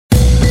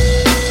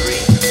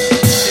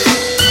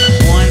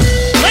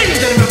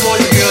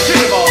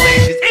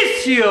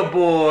your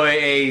boy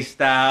A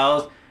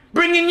Styles,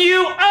 bringing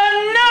you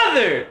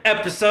another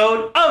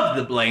episode of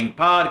the Blank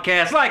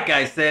Podcast. Like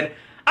I said,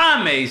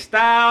 I'm A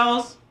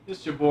Styles.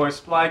 It's your boy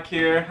Spike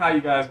here. How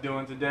you guys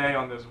doing today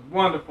on this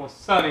wonderful,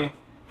 sunny,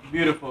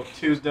 beautiful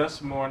Tuesday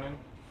morning?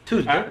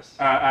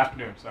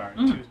 Afternoon, sorry.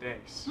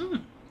 Tuesdays.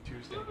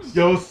 Tuesdays.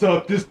 Yo, what's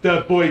up? This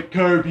that boy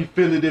Kirby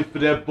filling in for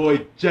that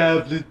boy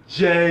Javelin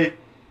J.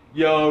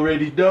 You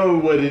already know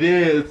what it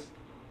is.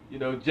 You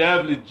know,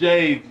 Javelin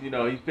J, you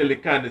know, he feeling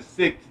kind of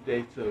sick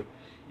today, so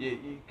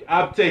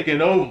I'm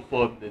taking over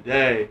for him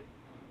today.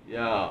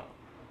 Yeah.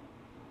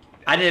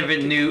 I never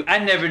knew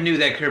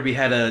that Kirby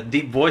had a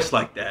deep voice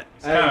like that.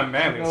 It's kind of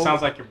manly. It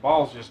sounds like your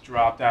balls just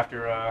dropped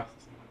after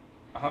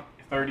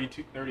 30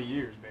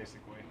 years,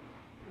 basically.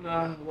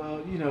 Nah,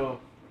 well, you know,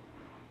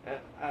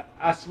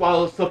 I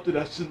swallowed something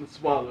I shouldn't have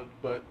swallowed,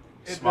 but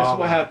that's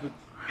what happens.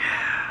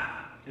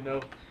 You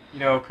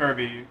know,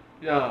 Kirby.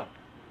 Yeah.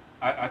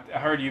 I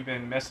heard you've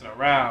been messing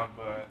around,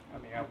 but I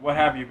mean, what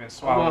have you been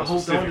swallowing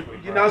specifically?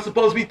 You're not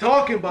supposed to be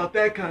talking about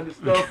that kind of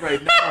stuff right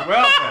now.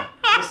 Well then,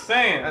 just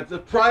saying. That's a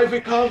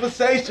private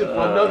conversation for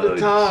another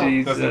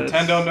time. Does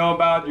Nintendo know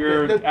about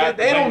your?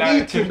 They don't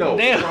need to know.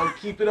 So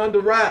keep it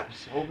under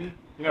wraps, homie.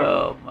 You know,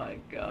 oh my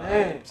god.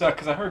 Man. So,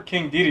 because I heard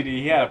King Dedede,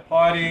 he had a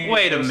party.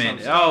 Wait a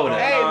minute.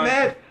 Hey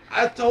man,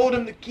 I told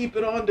him to keep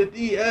it on the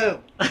DM.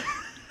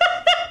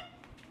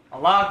 A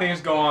lot of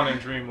things go on in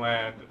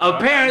Dreamland.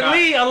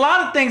 Apparently, a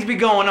lot of things be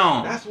going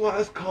on. That's why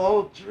it's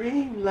called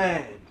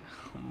Dreamland.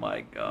 Oh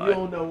my god. You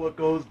don't know what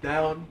goes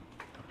down.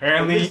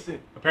 Apparently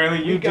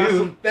you we got do.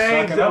 Some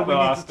things that we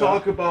need to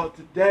talk about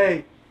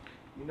today.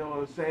 You know what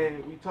I'm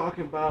saying? We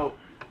talking about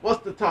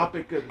what's the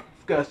topic of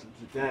discussion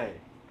today?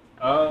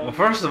 Well,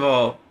 first of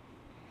all,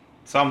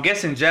 so I'm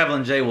guessing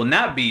Javelin J will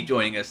not be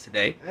joining us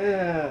today.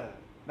 Yeah,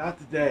 not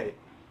today.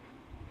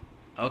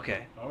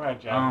 Okay. All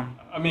right, Javelin.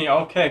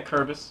 Okay,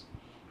 Kerbis.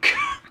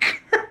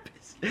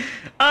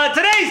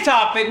 Today's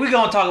topic, we're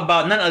going to talk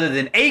about none other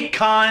than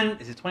Akon.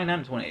 Is it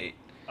 29 or 28?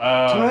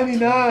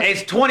 29.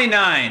 It's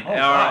 29. Oh,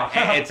 wow.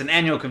 It's an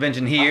annual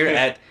convention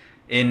here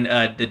in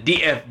the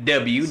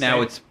DFW.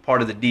 Now it's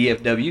part of the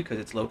DFW because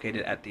it's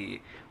located at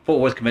the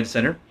Fort Worth Convention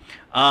Center.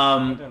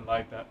 I didn't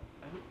like that.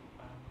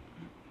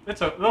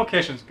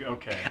 Location's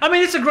okay. I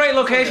mean, it's a great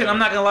location. Okay. I'm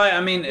not going to lie.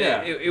 I mean,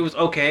 yeah. it was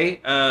okay.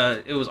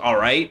 It was all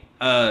right.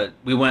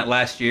 We went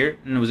last year,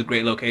 and it was a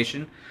great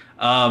location.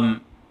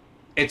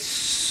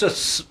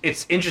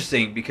 It's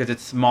interesting because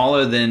it's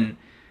smaller than,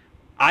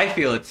 I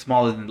feel it's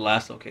smaller than the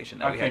last location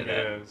that we had. I think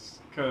it is,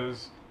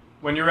 because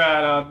when you're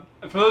at,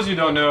 for those of you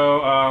who don't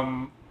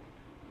know,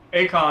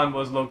 Akon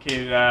was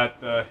located at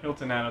the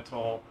Hilton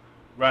Anatole,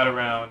 right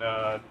around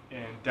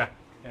in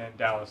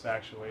Dallas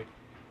actually,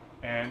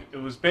 and it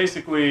was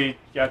basically, you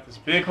got this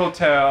big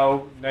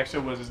hotel, next to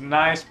it was this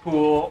nice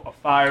pool, a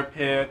fire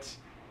pit,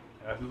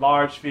 a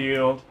large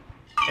field.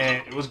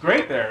 And it was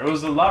great there. It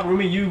was a lot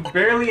roomy. You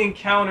barely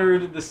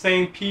encountered the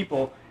same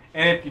people,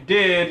 and if you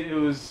did, it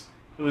was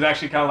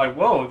actually kind of like,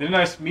 whoa, didn't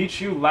I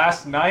meet you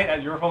last night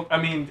at your home? I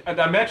mean,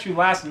 I met you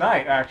last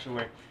night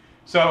actually.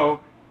 So,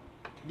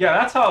 yeah,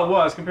 that's how it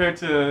was compared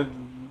to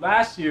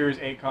last year's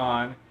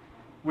Akon,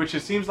 which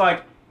it seems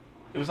like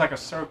it was like a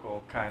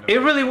circle kind of.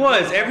 It really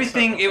was.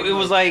 Everything. It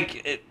was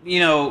like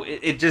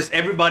it just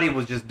everybody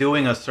was just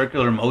doing a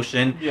circular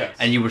motion. Yes.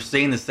 And you were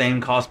seeing the same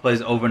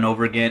cosplays over and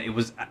over again. It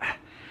was.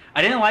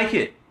 I didn't like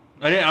it.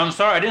 I'm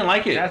sorry, I didn't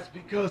like it. That's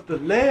because the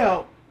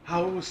layout,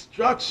 how it was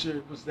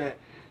structured, was that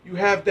you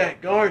have that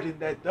garden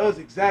that does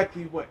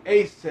exactly what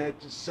Ace said,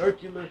 just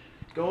circular,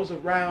 goes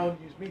around,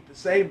 you meet the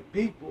same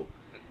people,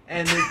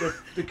 and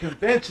the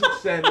convention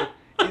center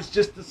is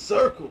just a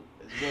circle,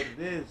 is what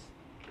it is.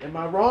 Am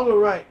I wrong or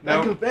right? No.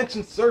 That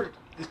convention center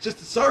is just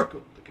a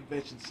circle, the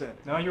convention center.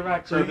 No, you're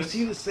right, So you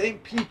see the same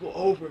people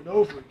over and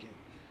over again.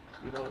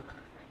 You know,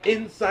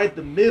 inside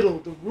the middle,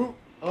 the root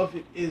of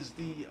it is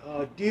the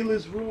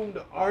dealer's room,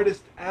 the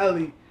artist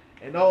alley,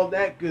 and all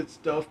that good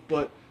stuff.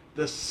 But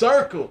the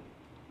circle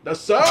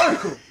is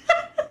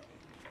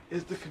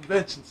the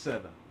convention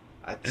center.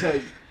 I tell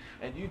you,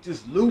 and you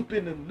just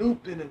looping and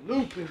looping and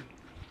looping.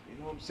 You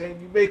know what I'm saying?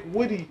 You make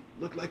Woody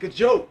look like a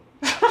joke.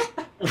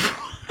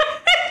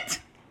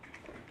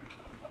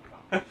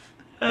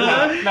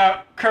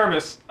 Now,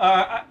 Kerbis,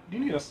 do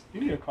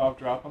you need a cough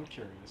drop? I'm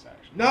curious, actually.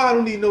 No, I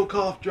don't need no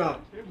cough drop.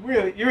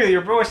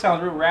 Your voice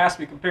sounds real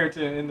raspy compared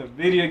to in the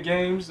video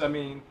games. I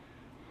mean,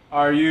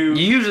 are you?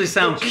 You usually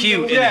sound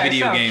cute in the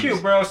video games.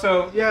 Cute, bro.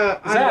 So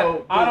yeah, is that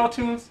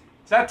auto-tunes?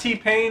 Is that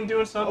T-Pain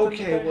doing something? Okay,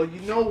 today? well,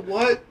 you know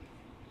what?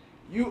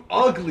 You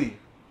ugly.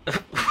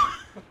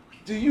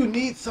 Do you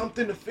need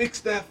something to fix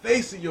that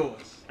face of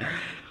yours? You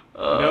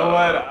know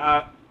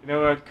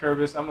what,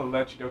 Kerbis? I'm gonna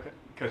let you know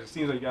because it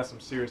seems like you got some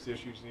serious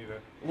issues. You need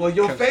to. Well,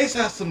 your face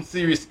has some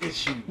serious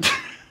issues.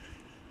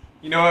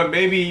 You know what?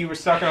 Maybe you were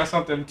sucking on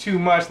something too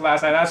much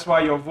last night. That's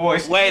why your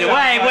voice. Wait. Okay.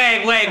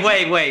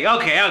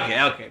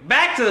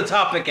 Back to the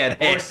topic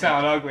at hand. Voice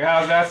sound ugly.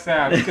 How's that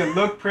sound? You can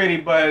look pretty,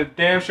 but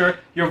damn sure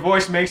your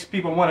voice makes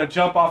people want to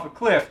jump off a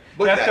cliff.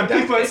 But that's the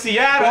people in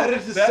Seattle.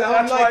 Better to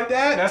sound like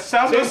that. That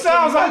sounds what it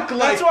sounds like.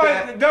 That's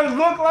why it does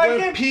look like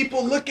when it.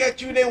 People look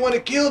at you and they want to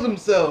kill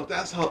themselves.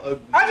 That's how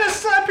ugly. I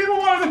just said people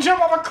wanted to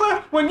jump off a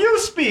cliff when you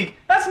speak.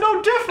 That's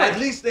no different. At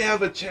least they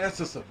have a chance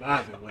of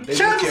surviving when they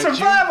Chance look of at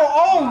survival. You.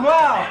 Oh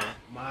wow.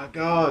 My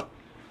God.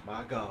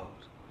 My God.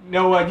 You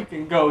know what? You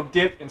can go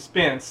dip and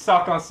spin,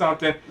 suck on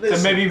something Listen,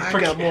 to maybe I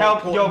got more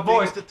help your important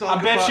voice. things to talk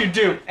I bet about. you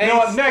do. Hey, You know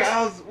what? Next.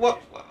 Styles,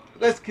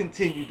 let's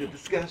continue the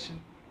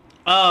discussion.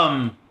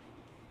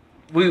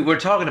 We're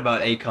talking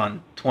about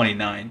Akon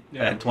 29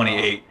 Yeah, and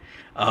 28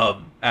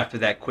 after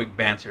that quick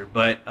banter,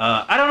 but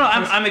I don't know.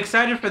 I'm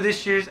excited for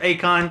this year's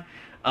Akon.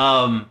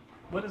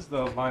 What is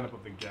the lineup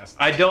of the guests?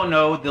 I don't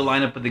know the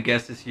lineup of the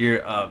guests this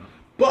year.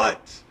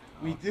 But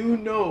we do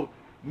know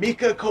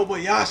Mika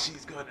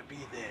Kobayashi's going to be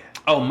there.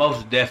 Oh,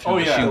 most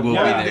definitely, Oh, yeah. she will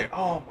Yeah. be there.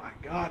 Oh my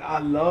God, I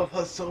love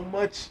her so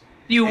much.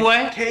 You In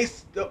what?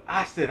 case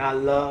I said I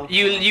love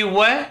You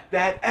what?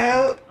 that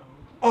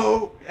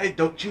L-O. Hey,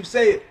 don't you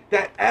say it.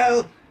 That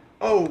L-O-V-E.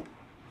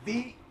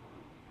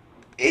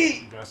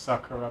 You gonna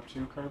suck her up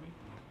too, Kirby?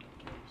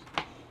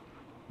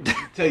 Let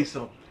me tell you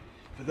something.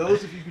 For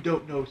those of you who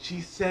don't know,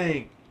 she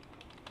sang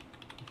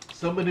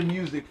some of the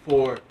music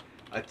for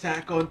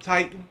Attack on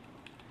Titan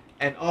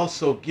and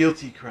also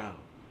Guilty Crown.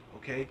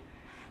 Okay?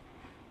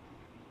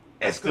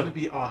 It's going to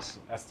be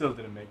awesome. That still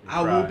didn't make me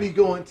I cry. will be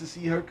going to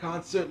see her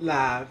concert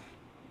live.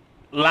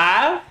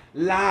 Live?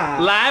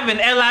 Live. Live and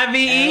Live?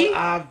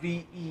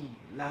 L-I-V-E.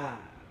 Live.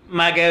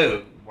 My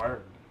God.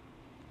 Word.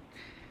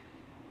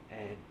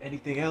 And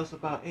anything else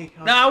about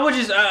Akon? No, I would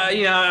just,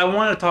 I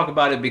want to talk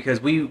about it because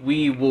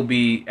we will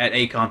be at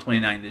Akon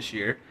 29 this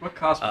year. What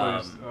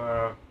cosplays?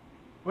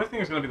 What do you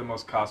think is going to be the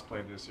most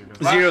cosplayed this year? 'Cause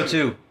last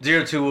year-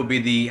 02 will be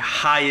the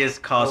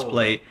highest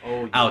cosplay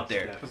yes, out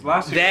there. definitely. 'Cause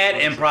last year That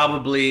was- and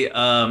probably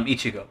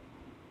Ichigo.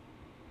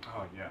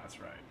 Oh yeah, that's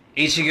right.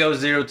 Ichigo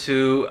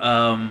 02,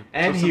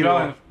 And So Hero.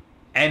 Sabella-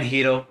 and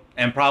Hiro,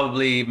 and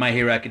probably My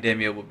Hero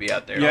Academia will be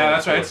out there. Yeah, All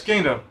that's the right. shows. It's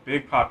gained a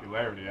big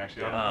popularity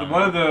actually. Yeah.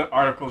 One of the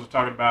articles are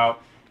talking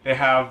about they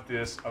have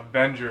this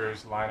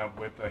Avengers lineup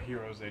with the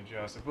heroes they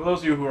just. For those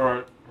of you who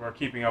are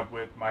keeping up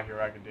with My Hero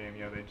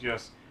Academia, they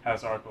just had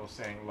this article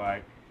saying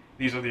like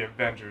these are the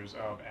Avengers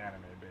of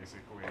anime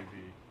basically.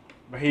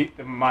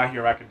 The My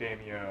Hero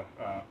Academia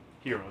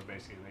heroes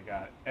basically. They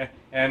got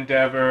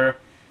Endeavor,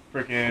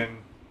 freaking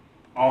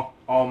All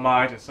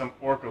Might, and some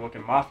orca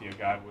looking mafia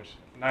guy, which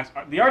nice.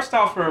 The art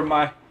style for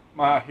My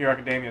Hero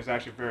Academia is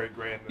actually very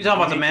great. You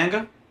talking about the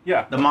manga?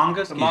 Yeah. The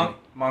manga? The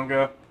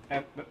manga.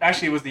 And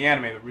actually, it was the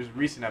anime, the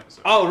recent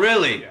episode. Oh,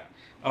 really? Yeah.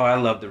 Oh, I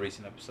love the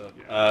recent episode.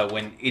 Yeah.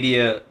 When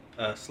Idia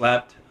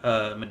slapped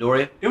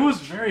Midoriya. It was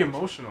very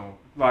emotional.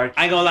 Like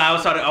I ain't gonna lie,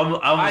 I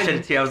almost shed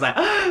a tear. I was like,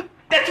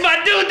 that's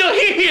my dude, don't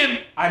hit him!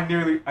 I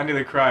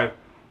nearly cried.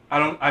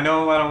 I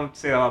know I don't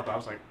say that a lot, but I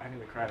was like, I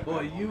nearly cried. At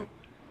Boy, that you moment.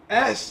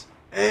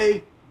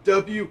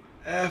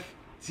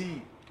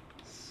 S-A-W-F-T.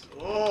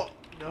 Oh,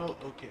 no,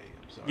 okay,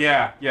 I'm sorry.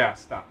 Yeah,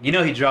 stop. You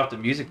know he dropped a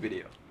music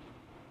video.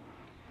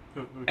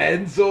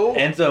 Enzo?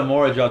 Enzo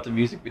Amore dropped a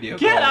music video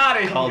Get called,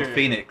 outta called here.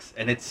 Phoenix,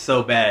 and it's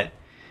so bad.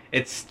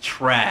 It's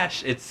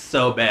trash. It's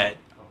so bad.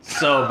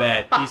 So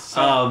bad. He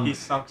sunk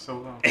so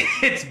low.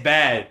 It's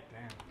bad.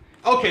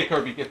 Damn. Okay,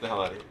 Kirby, get the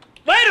hell out of here.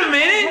 Wait a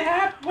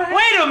minute!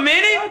 Wait a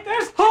minute!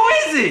 Who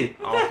is it?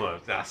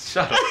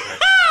 Shut up.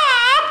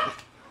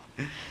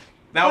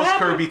 That was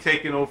Kirby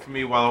taking over for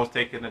me while I was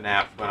taking a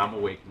nap, but I'm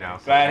awake now.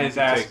 So Glad you his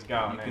can ass take- is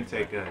gone, You can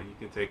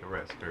anyway. take a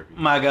rest, Kirby.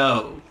 My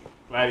God.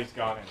 Glad he's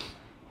gone in.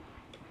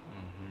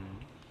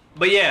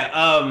 But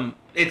yeah,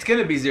 it's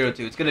gonna be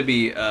 02. It's gonna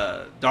be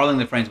Darling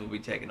the Franxx will be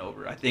taking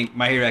over. I think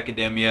My Hero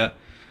Academia.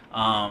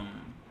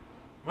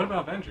 What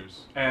about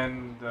Avengers?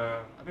 And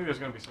I think there's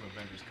gonna be some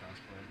Avengers cosplay.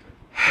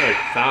 Hey,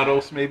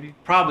 Thanos, maybe?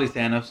 Probably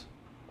Thanos.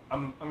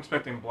 I'm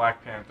expecting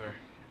Black Panther.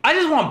 I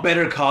just want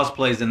better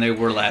cosplays than they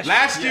were last year.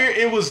 Last year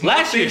it was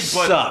Last year nothing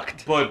but,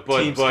 sucked. But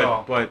Team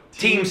Skull.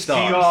 Team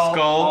Star.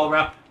 Skull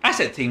around. I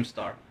said Team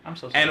Star. I'm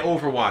so sorry. and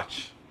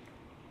Overwatch.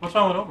 What's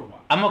wrong with Overwatch?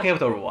 I'm okay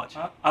with Overwatch.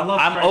 I love.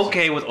 I'm Tracer.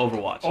 okay with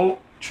Overwatch. Oh,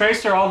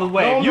 Tracer all the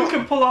way. No, If you no.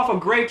 can pull off a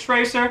great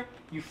Tracer,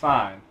 you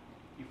fine.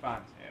 You fine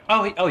as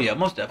hell. Oh yeah,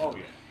 most Oh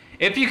definitely. yeah.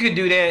 If you could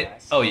do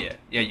that, oh yeah,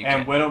 you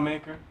And can.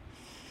 Widowmaker.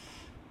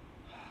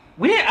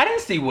 I didn't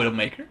see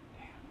Widowmaker.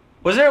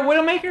 Was there a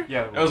Widowmaker?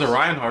 Yeah. That was a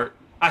Reinhardt.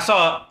 I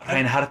saw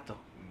Reinhardt.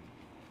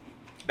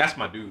 That's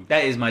my dude.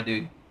 That is my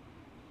dude.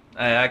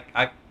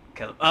 I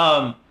kill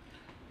him.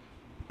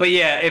 But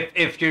yeah,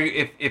 if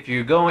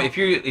you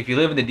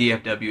live in the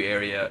DFW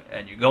area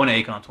and you're going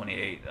to Akon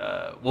 28,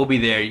 we'll be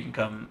there. You can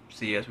come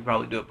see us. We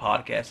probably do a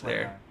podcast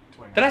there.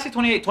 29. Did I say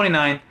 28?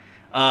 29.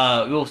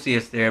 You'll see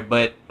us there.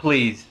 But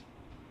please,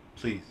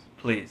 Please,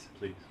 please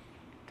please.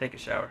 take a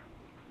shower.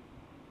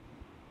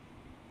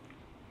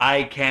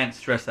 I can't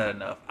stress that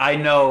enough. I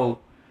know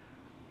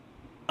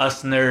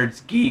us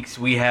nerds, geeks,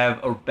 we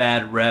have a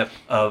bad rep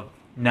of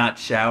not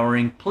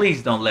showering.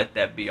 Please don't let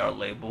that be our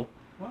label.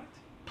 What?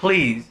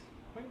 Please.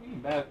 What do you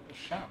mean bad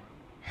shower?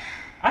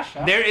 I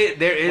shower. There is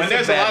When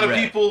there's a a bad lot of rep.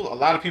 people, a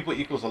lot of people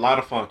equals a lot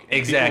of funk. And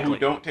Exactly. People who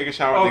don't take a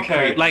shower, Okay. they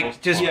create Like,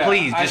 most just funk. Yeah,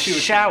 please, I just see what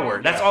you shower.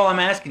 mean, That's yeah. all I'm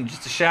asking,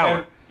 just a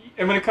shower.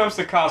 And when it comes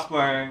to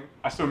cosplaying,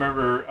 I still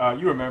remember.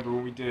 You remember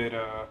when we did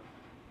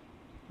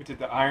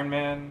the Iron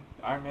Man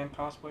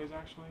cosplays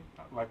actually,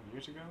 like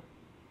years ago.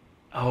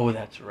 Oh,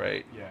 that's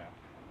right. Yeah,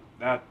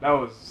 that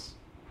was.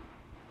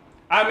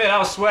 I mean, I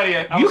was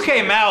sweaty. You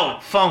came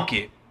out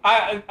funky.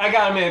 I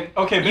got him in.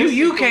 Okay,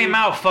 You came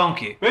out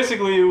funky.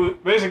 Basically,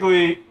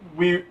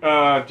 we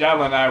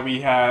Javelin and I we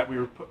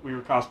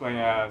were cosplaying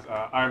as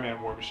Iron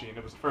Man War Machine.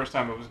 It was the first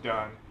time it was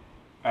done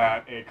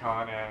at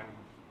A-Kon, and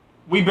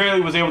we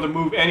barely was able to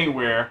move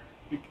anywhere.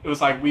 It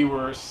was like we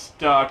were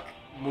stuck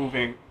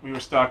moving. We were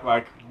stuck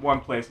like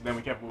one place, and then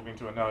we kept moving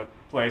to another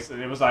place.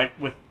 And it was like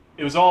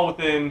it was all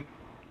within.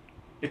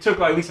 It took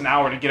like at least an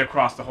hour to get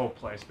across the whole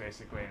place,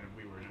 basically, and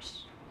we were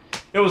just.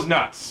 It was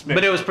nuts.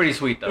 But it was pretty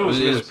sweet though. It was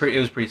really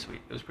pretty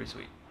sweet. It was pretty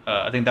sweet.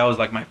 I think that was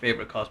like my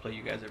favorite cosplay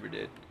you guys ever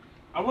did.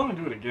 I want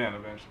to do it again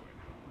eventually.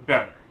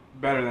 Better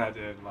than I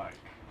did like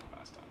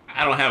last time.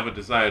 I don't have a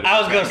desire to I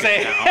was gonna back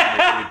say.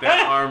 that armor, dude.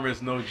 That armor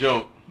is no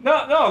joke.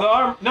 No, the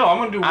arm. No, I'm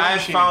gonna do. War I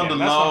Machine found again. a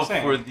That's what I'm love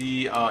saying. for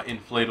the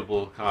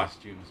inflatable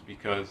costumes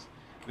because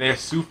they're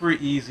super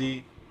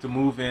easy to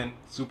move in,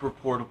 super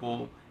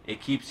portable. It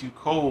keeps you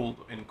cold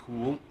and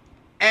cool,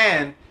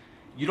 and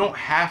you don't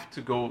have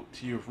to go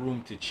to your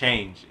room to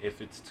change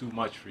if it's too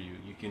much for you.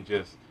 You can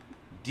just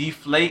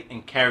deflate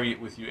and carry it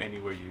with you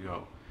anywhere you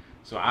go.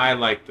 So I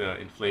like the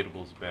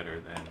inflatables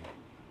better than,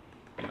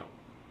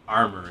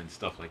 armor and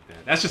stuff like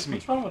that. That's just me.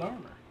 What's wrong with armor?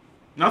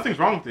 Nothing's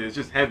wrong with it. It's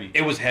just heavy.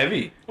 It was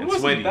heavy. It and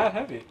wasn't sweaty. that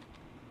heavy.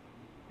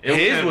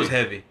 His was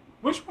heavy.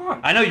 Which one?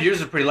 I know yours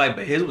was pretty light,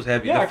 but his was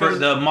heavy. Yeah,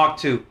 The Mach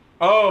 2.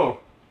 Oh.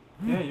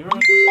 Yeah, yours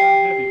was kind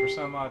of heavy for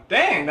some odd.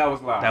 Dang, that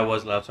was loud. That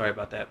was loud. Sorry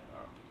about that.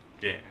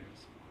 Yeah,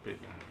 it's a bit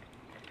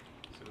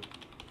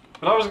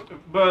loud.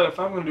 But if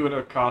I'm gonna do an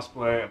armor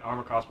cosplay,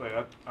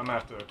 I'm gonna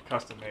have to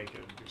custom make it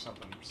and do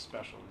something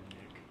special,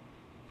 unique.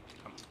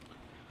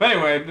 But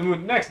anyway, the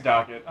next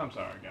docket. I'm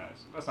sorry,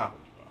 guys. That's not what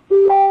it's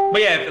about.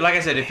 But yeah, like I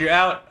said, if you're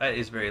out,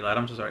 it's very loud.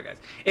 I'm so sorry, guys.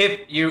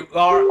 If you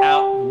are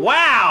out,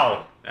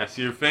 wow, That's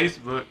your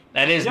Facebook.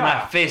 that is Yeah. my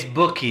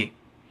Facebookie.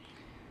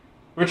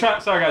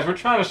 Sorry, guys.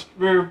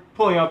 We're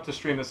pulling up to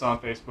stream this on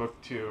Facebook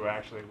too,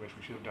 actually, which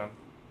we should have done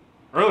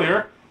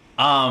earlier.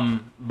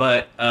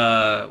 But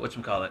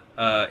whatchamacallit,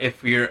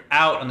 if you're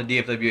out on the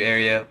DFW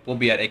area, we'll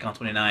be at A-Kon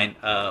 29.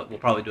 We'll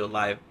probably do a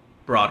live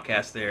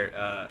broadcast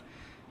there.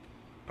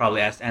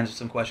 Probably answer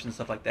some questions,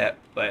 stuff like that.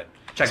 But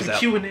check us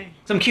out.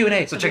 Some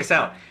Q&A. So check us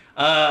out.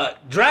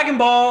 Dragon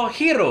Ball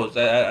Heroes.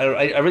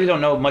 I really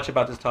don't know much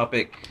about this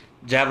topic.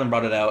 Javelin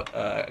brought it out.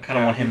 I kind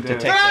of want him he to did.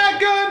 take.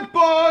 Dragon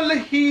Ball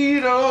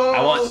Heroes.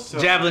 I want So-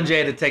 Javelin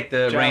J to take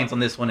the reins on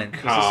this one and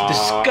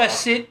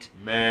discuss it.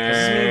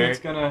 Man. It's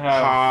gonna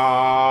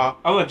have.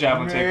 I'll let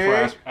Javelin take before I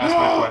ask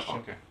my question.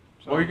 Okay.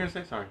 So, What were you gonna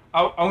say? Sorry.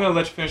 I'm gonna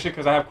let you finish it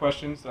because I have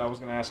questions that I was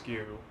gonna ask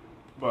you,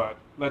 but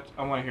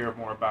I want to hear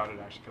more about it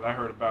actually because I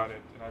heard about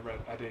it and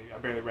I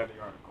barely read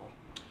the article.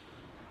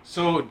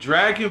 So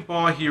Dragon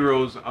Ball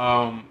Heroes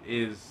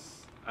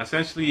is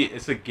essentially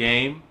it's a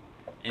game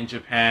in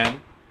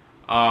Japan.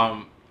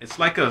 It's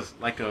like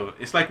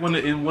one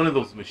of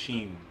those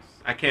machines.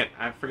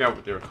 I forgot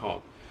what they were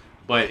called,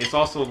 but it's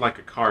also like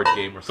a card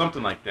game or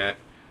something like that.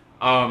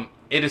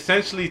 It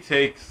essentially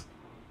takes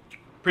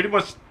pretty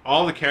much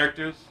all the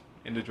characters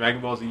in the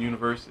Dragon Ball Z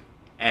universe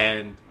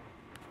and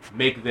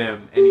make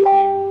them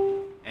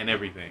anything and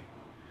everything.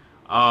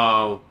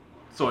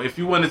 So if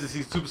you wanted to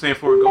see Super Saiyan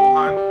 4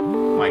 Gohan,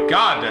 oh my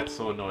God, that's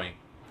so annoying.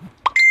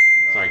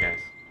 Sorry, guys.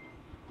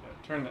 Yeah,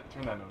 turn that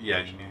notification. Yeah,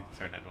 you need to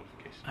turn that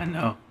notification. I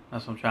know.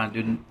 That's what I'm trying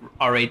to do.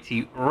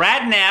 RAT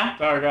right now.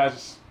 Sorry, guys.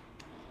 Just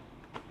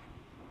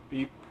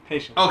be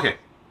patient. Okay.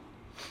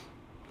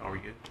 Are we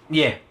good?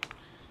 Yeah.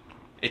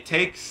 It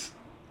takes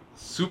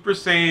Super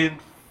Saiyan,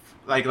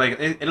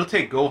 it'll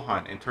take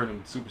Gohan and turn him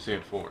into Super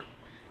Saiyan 4.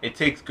 It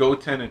takes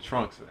Goten and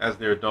Trunks as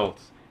their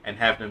adults and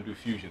have them do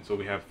fusion, so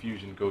we have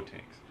fusion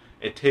Gotenks.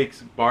 It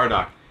takes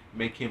Bardock,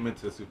 make him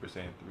into Super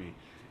Saiyan 3.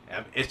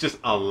 It's just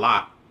a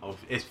lot of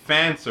it's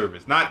fan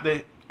service, not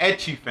the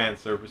ecchi fan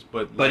service,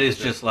 but It's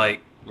just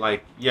like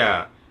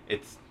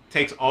it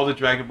takes all the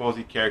Dragon Ball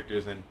Z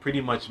characters and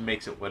pretty much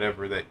makes it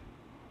whatever that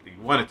you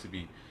want it to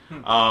be.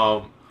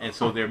 And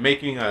so they're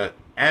making a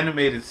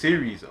animated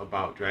series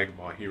about Dragon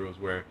Ball Heroes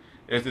where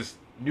there's this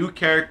new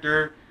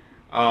character,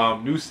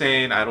 new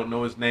Saiyan. I don't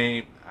know his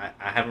name. I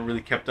haven't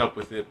really kept up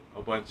with it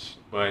a bunch,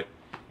 but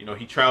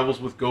he travels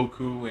with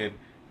Goku, and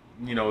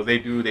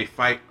they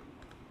fight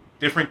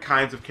different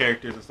kinds of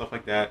characters and stuff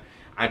like that.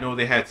 I know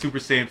they had Super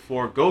Saiyan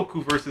 4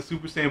 Goku versus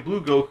Super Saiyan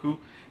Blue Goku.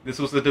 This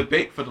was a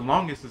debate for the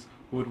longest, is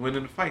who would win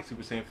in the fight,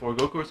 Super Saiyan 4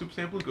 Goku or Super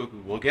Saiyan Blue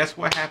Goku. Well, guess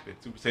what happened?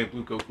 Super Saiyan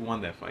Blue Goku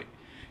won that fight.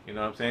 You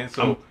know what I'm saying?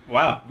 So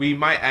wow. we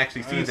might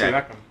actually see I didn't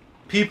that.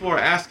 people are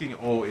asking,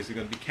 oh, is it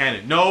going to be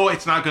canon? No,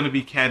 it's not going to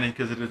be canon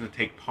because it doesn't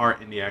take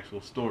part in the actual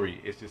story.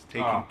 It's just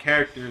taking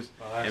characters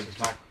and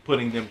just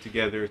putting them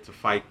together to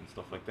fight and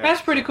stuff like that.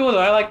 That's pretty cool, though.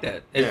 I like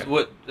that. Yeah.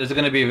 Is it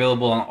going to be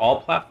available on all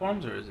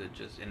platforms, or is it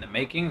just in the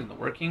makings, in the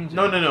workings?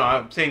 No.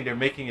 I'm saying they're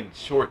making a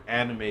short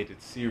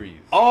animated series.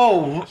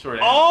 Oh, it's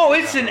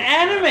an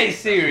animated anime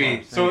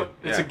series. So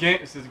it's a game.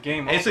 It's a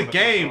game. It's a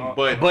game,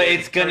 but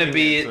it's gonna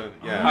be.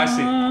 I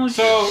see.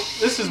 So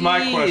this is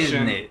my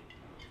question. Isn't it?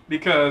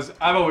 Because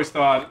I've always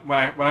thought when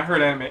I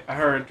heard anime, I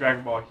heard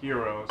Dragon Ball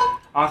Heroes.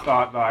 I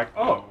thought like,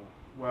 oh,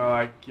 well,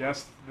 I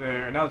guess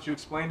they're. Now that you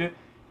explained it,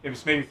 it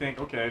just made me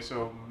think. Okay,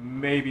 so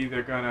maybe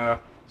they're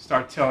gonna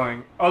start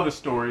telling other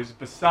stories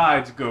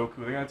besides Goku.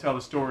 They're gonna tell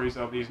the stories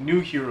of these new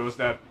heroes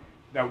that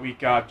we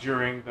got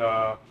during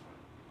the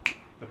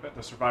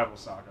survival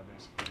saga,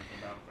 basically.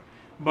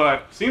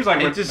 But seems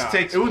like it just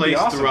takes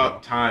place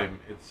throughout time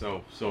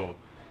itself. So,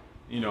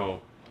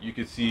 you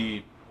could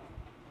see.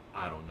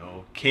 I don't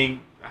know,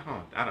 King.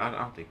 I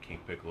don't think King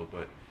Piccolo,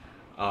 but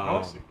I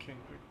want to see King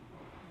Piccolo.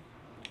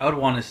 I would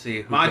want to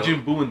see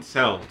Majin Buu and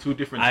Cell, 2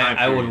 different time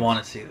I would periods.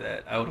 want to see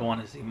that. I would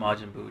want to see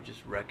Majin Buu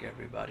just wreck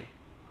everybody.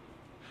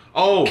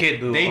 Oh,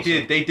 Kid Buu they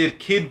also. did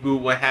Kid Buu.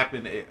 What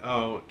happened?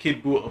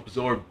 Kid Buu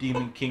absorbed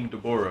Demon King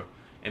Deborah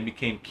and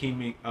became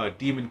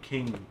Demon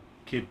King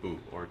Kid Buu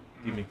or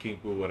Demon King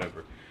Buu,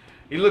 whatever.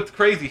 He looked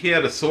crazy. He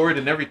had a sword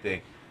and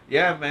everything.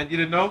 Yeah, man, you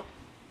didn't know?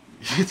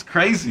 It's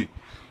crazy.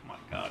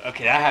 God.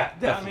 Okay, I have to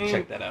definitely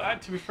check that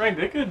out. To be frank,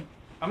 they could.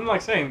 I'm like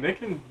saying they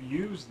can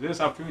use this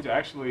opportunity to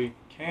actually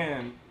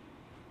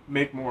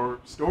make more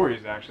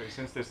stories. Actually,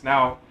 since it's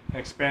now an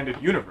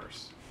expanded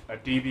universe, a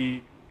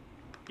DBEU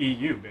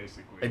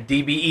basically. A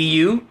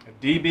DBEU? A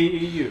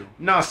DBEU.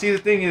 No, see the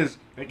thing is,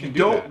 They can you do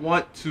don't that.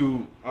 want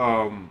to.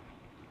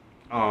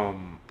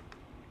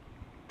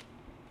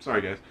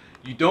 Sorry, guys.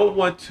 You don't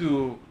want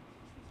to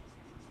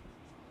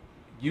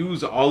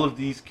use all of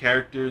these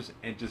characters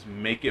and just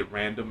make it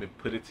random and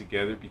put it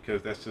together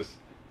because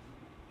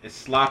it's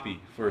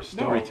sloppy for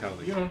storytelling.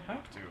 No, you don't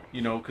have to.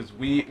 Because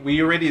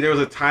we already, there was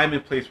a time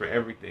and place for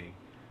everything.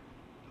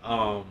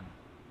 I'm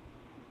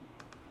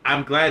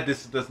glad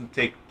this doesn't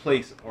take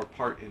place or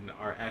part in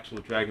our actual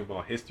Dragon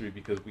Ball history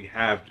because we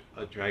have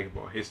a Dragon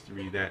Ball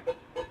history that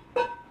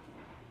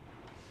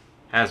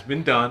has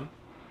been done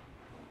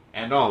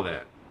and all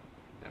that.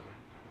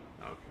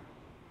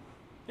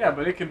 Yeah,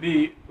 but it could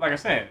be, like I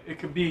said, it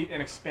could be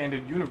an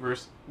expanded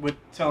universe with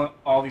telling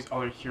all these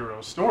other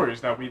hero stories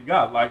that we've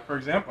got. Like, for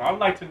example, I would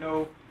like to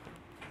know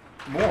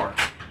more.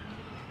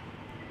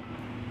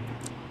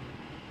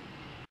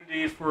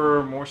 Need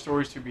for more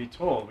stories to be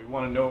told. We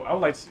want to know. I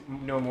would like to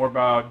know more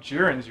about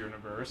Jiren's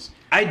universe.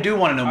 I do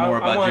want to know more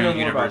about your Jiren's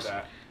universe.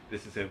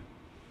 This is him.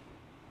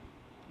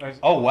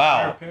 Oh,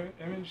 wow.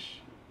 Image.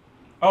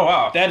 Oh,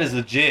 wow. That is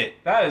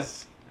legit. That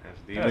is... That's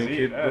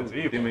That's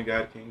evil. Demon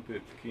God King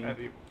That's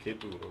evil. Kid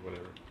Buu or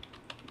whatever.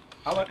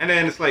 Like, and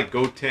then it's like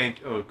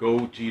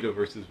Gogeta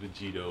versus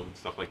Vegito and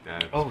stuff like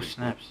that. Oh,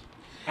 snaps.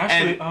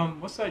 Actually,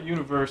 what's that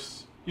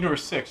universe?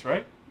 Universe 6,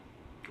 right?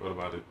 What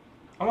about it?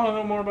 I want to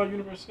know more about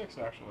Universe 6,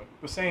 actually.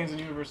 The Saiyans in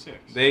Universe 6.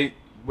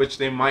 Which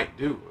they might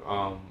do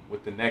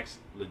with the next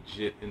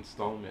legit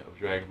installment of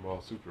Dragon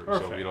Ball Super.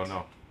 Perfect. So we don't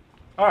know.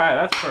 All right,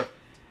 that's perfect.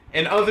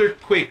 In other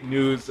quick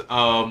news,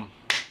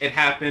 it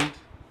happened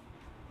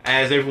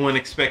as everyone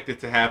expected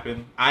to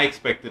happen. I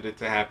expected it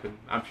to happen.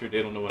 I'm sure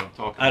they don't know what I'm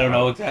talking about. I don't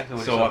know exactly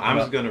what So you're talking I'm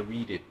about. just going to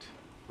read it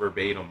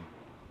verbatim.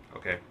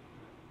 Okay.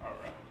 All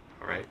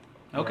right.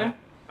 Okay.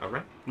 All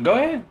right. Go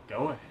ahead.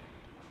 Go ahead.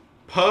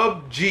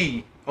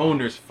 PUBG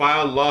owners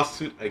file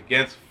lawsuit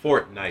against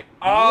Fortnite.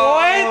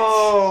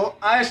 Oh,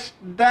 I should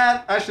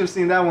have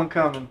seen that one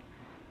coming.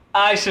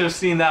 I should have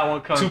seen that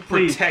one coming. To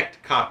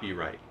protect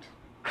copyright.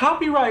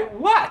 Copyright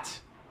what?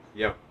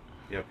 Yep.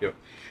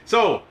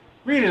 So,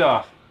 Read it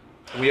off.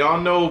 we all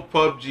know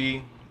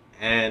PUBG,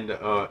 and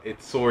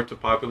it soared to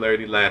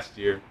popularity last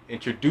year,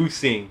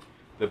 introducing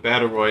the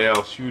Battle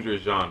Royale shooter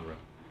genre.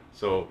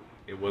 So,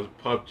 it was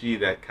PUBG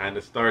that kind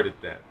of started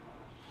that.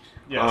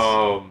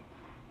 Yes.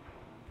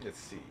 Let's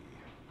see.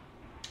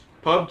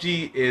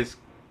 PUBG is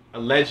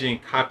alleging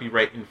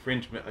copyright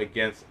infringement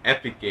against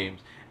Epic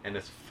Games and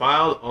has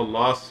filed a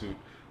lawsuit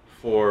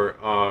for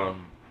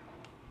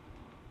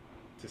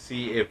to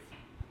see if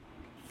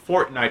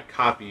Fortnite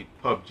copied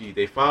PUBG.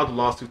 They filed a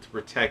lawsuit to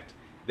protect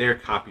their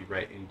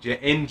copyright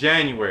in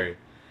January.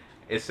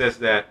 It says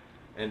that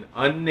an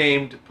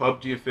unnamed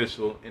PUBG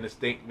official in a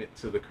statement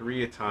to the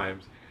Korea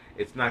Times,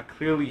 it's not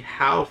clearly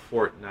how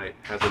Fortnite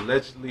has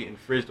allegedly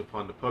infringed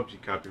upon the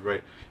PUBG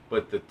copyright,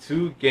 but the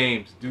two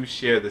games do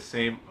share the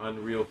same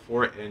Unreal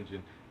 4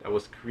 engine that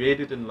was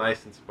created and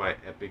licensed by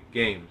Epic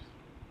Games.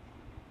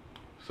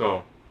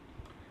 So,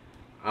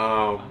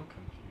 I'm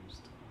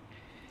confused.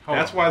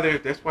 that's why they're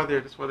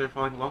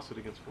filing a lawsuit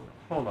against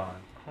Fortnite. Hold on.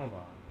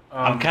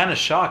 I'm kind of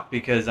shocked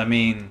because, I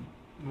mean,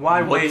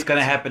 Why what's wait? going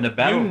to happen to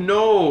Battle?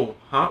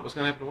 What's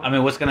gonna happen to what? I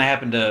mean, what's going to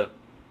happen to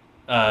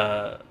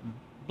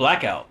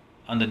Blackout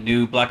on the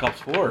new Black Ops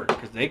 4?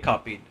 Because they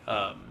copied...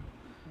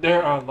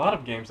 There are a lot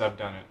of games that have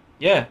done it.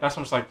 Yeah. That's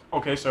when it's like,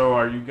 okay, so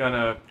are you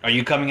gonna? Are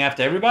you coming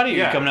after everybody, or are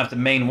Yeah. you coming after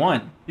the main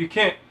one? You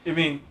can't. I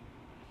mean,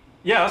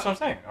 yeah, that's what I'm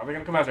saying. Are they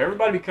gonna come after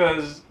everybody?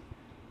 Because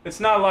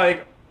it's not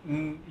like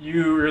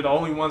you're the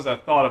only ones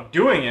that thought of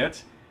doing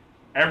it.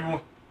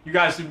 Everyone, you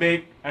guys who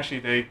made,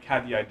 actually, they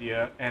had the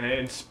idea, and it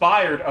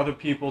inspired other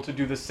people to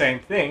do the same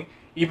thing,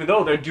 even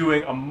though they're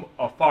doing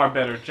a far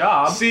better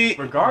job. See,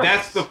 regardless.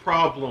 that's the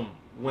problem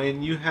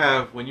when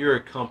you're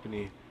a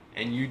company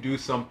and you do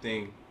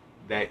something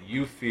that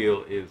you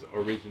feel is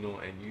original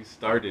and you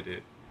started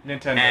it,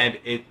 Nintendo. and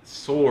it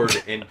soared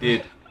and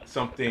did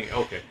something.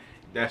 Okay,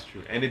 that's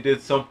true, and it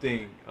did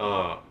something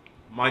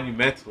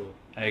monumental.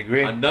 I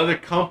agree. Another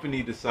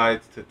company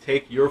decides to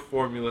take your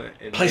formula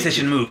and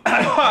PlayStation Move.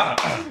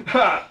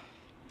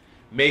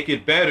 make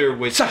it better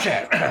with Such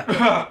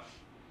a.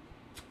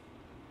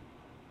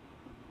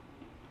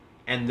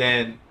 and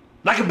then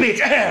Like a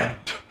bitch.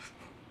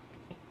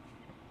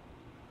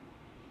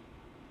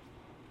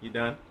 you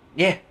done.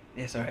 Yeah.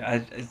 Yeah, sorry.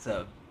 It's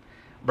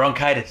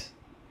bronchitis.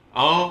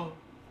 Oh,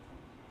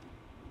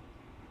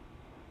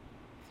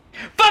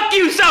 Fuck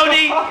you,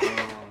 Sony!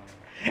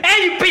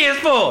 And you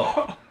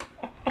PS4!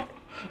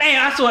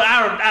 Damn, I swear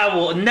I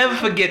will never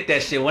forget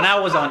that shit. When I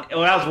was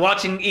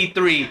watching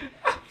E3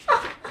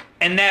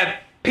 and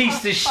that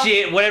piece of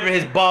shit, whatever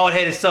his bald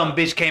headed son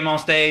bitch came on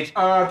stage.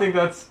 I think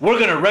that's. We're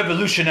gonna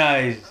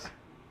revolutionize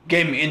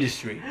gaming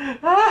industry.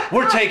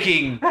 We're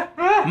taking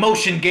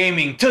motion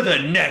gaming to the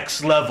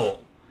next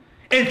level.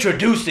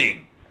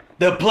 Introducing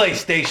the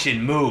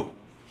PlayStation Move.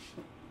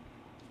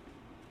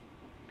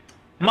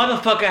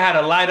 Motherfucker had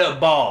a light up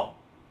ball.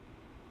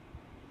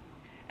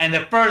 And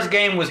the first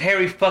game was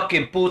Harry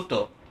fucking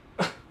Puto.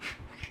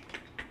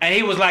 And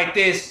he was like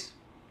this.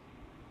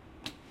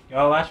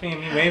 Y'all watch me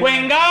and me waving.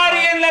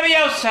 Wingardium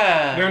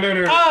Leviosa!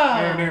 No.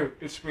 Oh. No.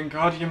 It's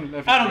Wingardium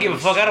Leviosa. I don't give a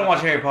fuck. I don't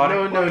watch Harry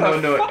Potter.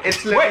 No.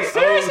 It's Wait,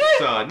 seriously?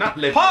 Leviosa, not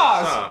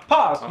Leviosa.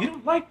 Pause. You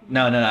don't like.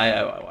 No,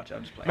 I watch it.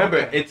 I'm just playing.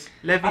 Remember, it's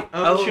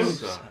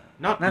Leviosa,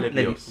 not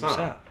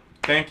Leviosa.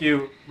 Thank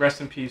you. Rest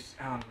in peace,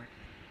 Alan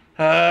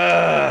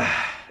Rick.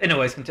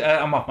 Anyways,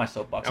 I'm off my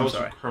soapbox. That I'm was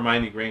sorry.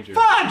 Hermione Granger.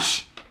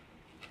 Fudge!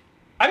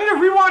 I need to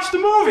rewatch the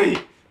movie.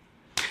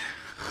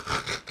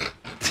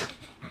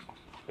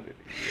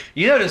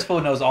 You know this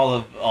fool knows all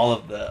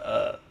of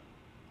the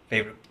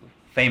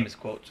famous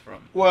quotes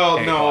from. Well,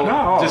 Harry no,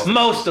 Potter. just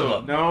Most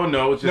of them.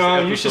 No, just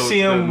No, you should see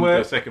him the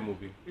with second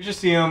movie You should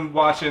see him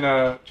watching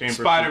Chamber of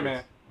Spider-Man.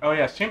 Secrets. Oh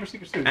yes, Chamber of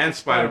Secrets too. and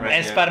Spider-Man.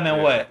 And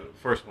Spider-Man what? The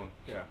first one.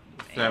 Yeah.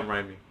 Sam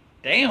Raimi.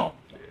 Damn.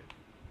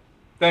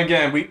 Then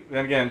again,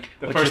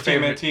 the What's first your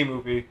favorite? TMNT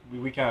movie,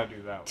 we kind of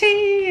do that.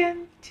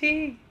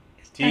 TNT.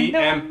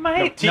 TM.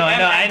 No,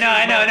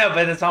 I know,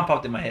 but the song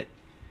popped in my head.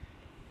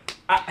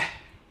 I-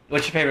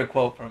 What's your favorite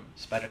quote from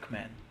Spider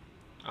Command?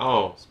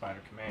 Oh,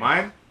 Spider Command.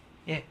 mine?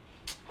 Yeah.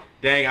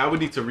 Dang, I would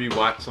need to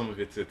rewatch some of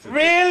it to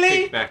Really?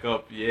 pick back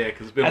up. Yeah,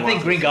 because it's been. I a while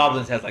think Green since-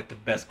 Goblins has like the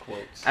best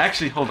quotes.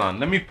 Actually, hold on.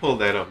 Let me pull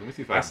that up. Let me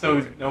see if I I can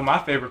still do it. know my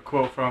favorite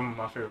quote from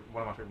one of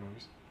my favorite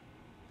movies.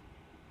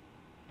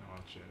 Oh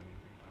shit! I didn't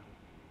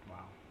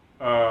think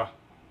about it. Wow.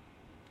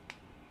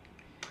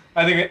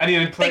 I think I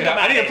need to play Think that.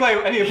 about I need to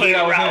it. play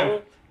that with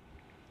Hero.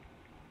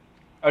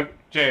 him.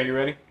 Jay, are you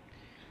ready?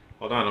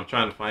 Hold on, I'm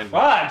trying to find it.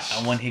 Watch.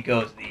 And when he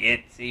goes, the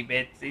itsy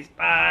bitsy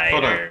spider.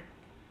 Hold on.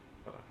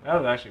 That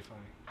was actually funny.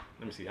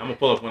 Let me see. I'm gonna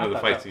pull up one I of the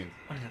thought fight that- scenes.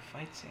 What are the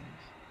fight scenes?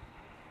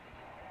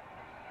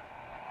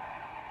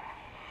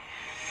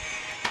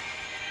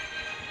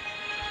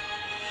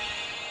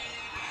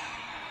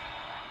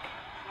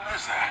 What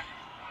is that?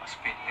 Must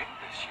be new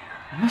this year.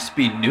 Must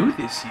be new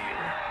this year.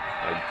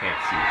 Oh, you can't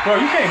see it. Bro,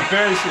 you can't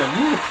barely see that.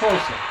 Move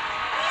closer.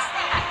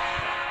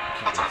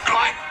 That's a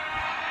glider.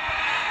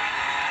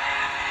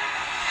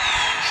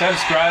 Should I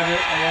describe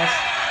it? I guess.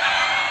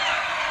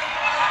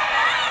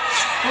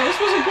 Well, this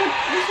was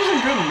a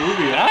good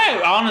movie.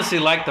 I honestly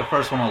like the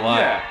first one a lot.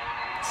 Yeah.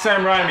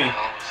 Sam Raimi,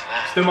 What was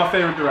that? still my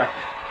favorite director.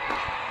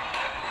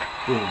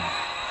 Boom.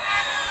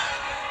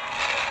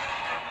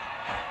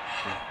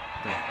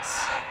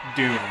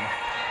 Doom.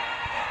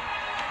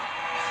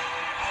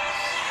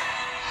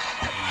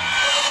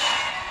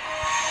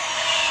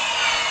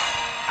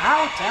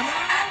 Ow, damn it.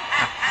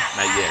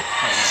 Not yet.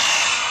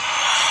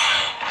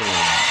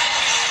 Boom.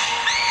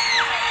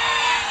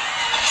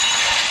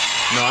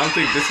 No, I don't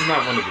think this is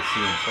not one of the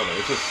scenes. Hold on,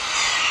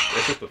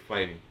 it's just the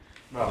fighting.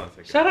 Hold on a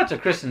second. Shout out to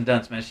Kristen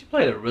Dunst, man. She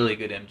played a really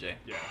good MJ.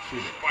 Yeah, she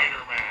did.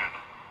 Spider-Man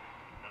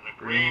and the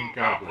Green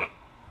Goblin.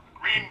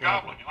 Green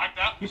Goblin, you like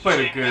that? He played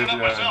a Seen good that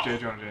myself. J.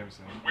 Jonah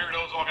Jameson.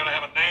 Weirdos all gotta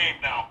have a name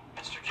now.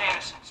 Mr.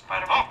 Jameson,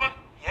 Spider-Man. Hoffman?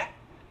 Yeah?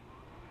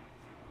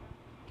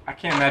 I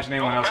can't imagine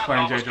anyone else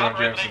playing J. Jonah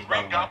Jameson.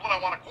 Green Goblin, I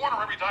want a quarter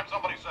every time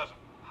somebody says it.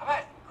 How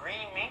about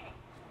green meaning?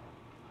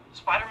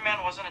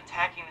 Spider-Man wasn't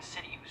attacking the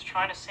city. He was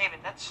trying to save it.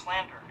 That's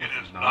slander. It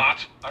is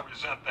not. I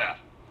resent that.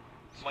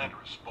 Slander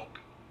is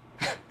spoken.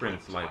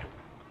 Prince Light.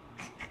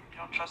 You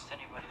don't trust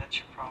anybody. That's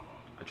your problem.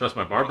 I trust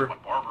my barber. My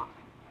barber.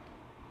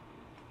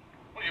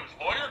 What are you, his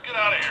lawyer? Get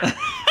out of here.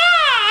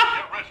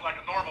 Get rich like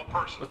a normal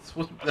person. That's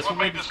what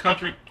made this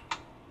country.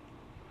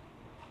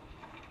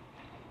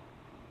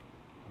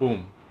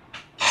 Boom.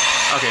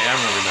 Okay, I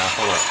remember now.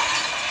 Hold up.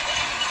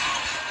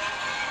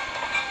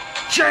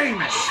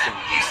 Jameson,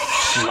 you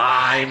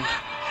slime.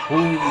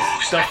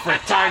 Who's the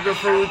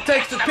photographer who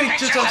takes the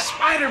pictures of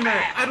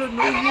Spider-Man? I don't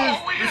know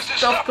who he is. This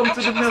stuff comes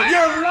to the mill.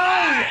 You're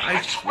lying!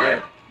 I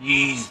swear.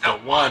 He's the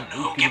one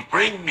who can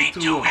bring me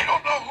to him.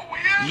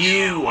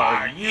 You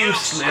are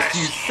useless.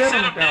 You set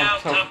him down,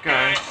 tough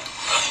guy.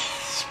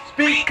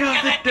 Speak of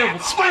the devil.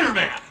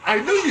 Spider-Man! I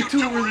knew you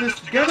two were in this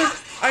together.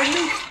 I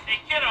knew... Hey,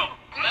 kiddo,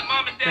 let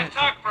mom and dad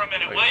talk for a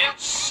minute, will you?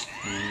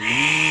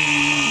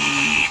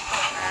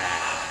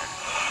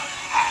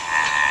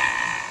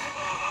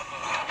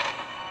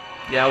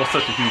 Yeah, I was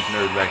such a huge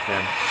nerd back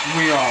then.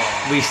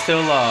 We still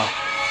are.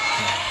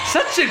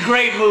 Such a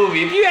great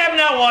movie. If you have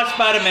not watched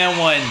Spider-Man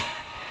 1,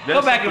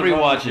 go back and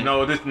rewatch it.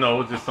 No, there's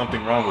just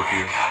something wrong with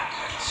you.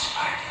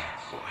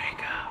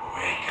 Wake up.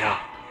 Wake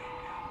up.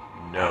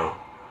 No,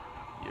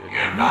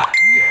 you're not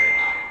dead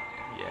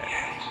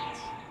yet.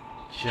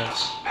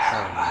 Just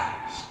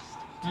paralyzed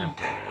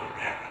temporarily.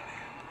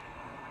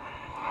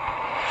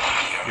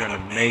 You're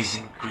an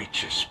amazing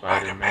creature,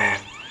 Spider-Man.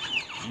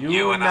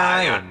 You and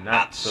I are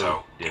not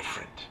so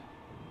different.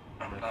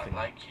 I'm not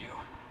like you.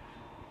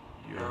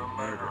 You're a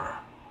murderer.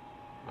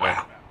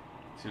 Well,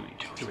 To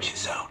to each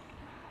his own.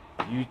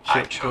 You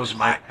I chose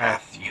my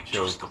path. You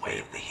chose the the way way.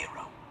 of the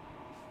hero.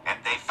 And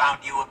they found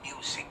you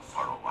amusing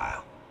for a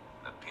while.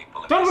 The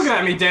people Don't look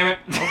at me, damn it.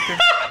 Okay.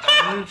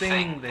 One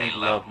thing they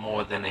love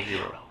more than a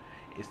hero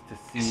is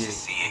to is to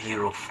see see a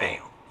hero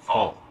fail,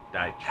 fall, fall,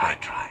 die die trying.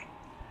 trying.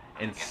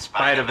 In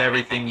spite of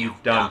everything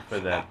you've done for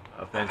them,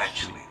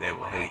 eventually they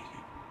will hate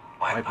you.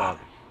 Why bother?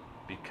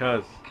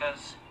 Because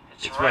Because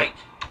it's It's right.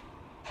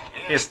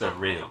 it's the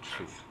real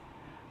truth.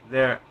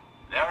 There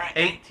There are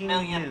 18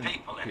 million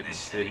people in this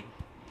city, city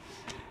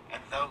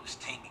and those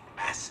teeming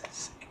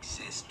masses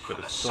exist for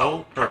for the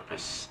sole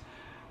purpose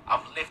of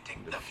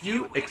lifting the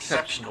few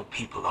exceptional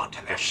people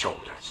onto their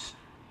shoulders.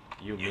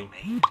 you You,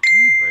 mean me,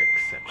 we're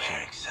exceptional.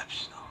 we're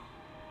exceptional.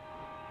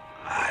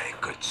 I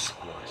could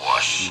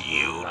squash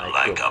you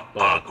like a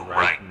bug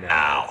right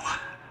now,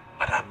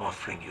 but I'm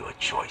offering you a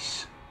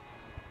choice.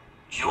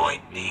 Join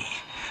me.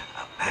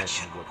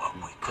 Imagine what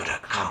we could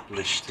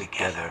accomplish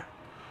together,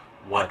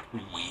 what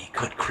we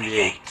could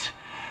create.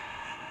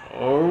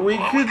 Or we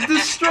could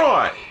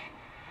destroy.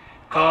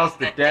 Cause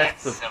the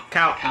deaths of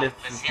countless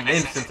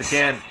innocents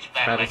again,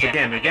 battles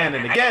again, again,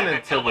 and again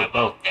until we're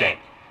both dead.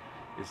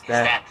 Is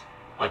that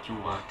what you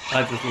want? I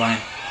like this line.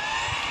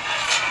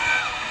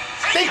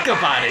 Think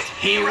about it,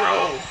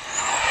 hero!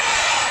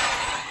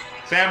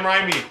 Sam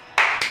Raimi.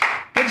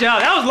 Good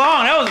job. That was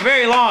long. That was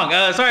very long.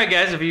 Sorry,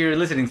 guys, if you're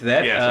listening to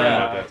that. Yeah, sorry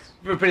about that.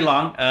 We're pretty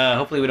long.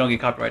 Hopefully, we don't get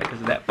copyrighted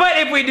because of that. But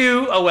if we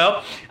do, oh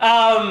well.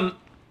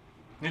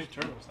 Ninja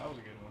Turtles, that was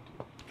a good one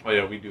too. Oh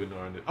yeah, we do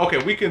know. Okay,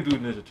 we can do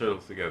Ninja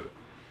Turtles together.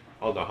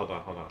 Hold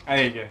on.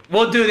 There you go.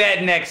 We'll do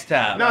that next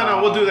time.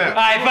 No, we'll do that.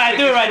 All right, fine.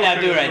 Do it right now.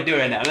 Do it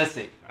right now. Let's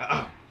see.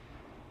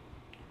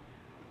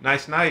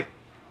 Nice night.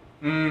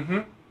 Mm-hmm.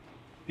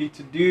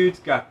 Pizza Dude's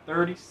got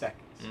 30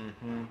 seconds.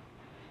 Mm-hmm.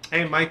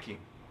 Hey, Mikey,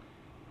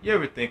 you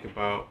ever think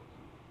about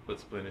what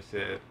Splinter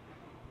said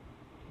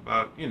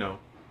about,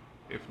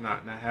 if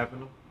not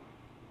having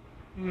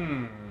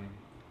them?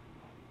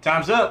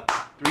 Time's up.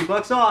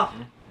 $3 off.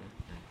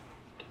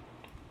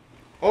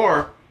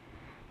 Or,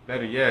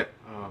 better yet,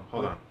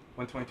 hold on,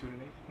 122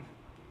 and 8.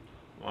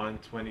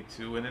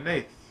 122 and an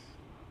eighth.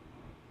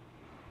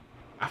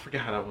 I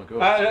forgot how that one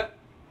goes.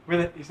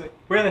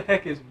 Where the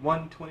heck is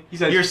 120? He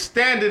says, You're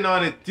standing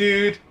on it,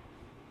 dude.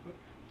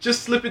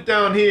 Just slip it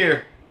down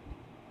here.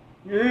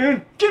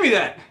 give me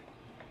that.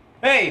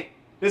 Hey,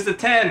 this is a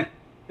 10.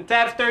 The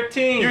tab's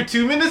 13. You're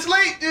 2 minutes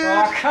late, dude.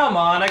 Oh, come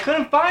on. I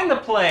couldn't find the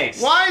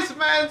place. Wise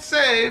man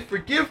say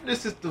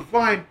forgiveness is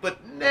divine,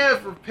 but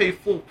never pay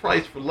full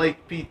price for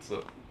late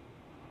pizza.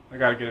 I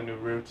gotta get a new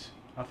route.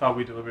 I thought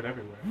we delivered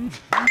everywhere. Yeah,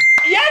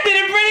 I did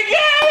it pretty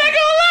good. I'm not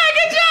gonna lie.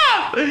 Good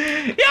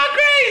job. Y'all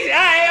crazy. All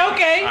right.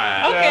 Okay.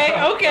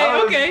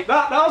 Okay.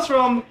 That was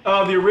from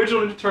the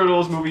original Ninja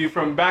Turtles movie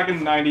from back in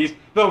the 90s.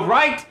 The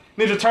right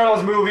Ninja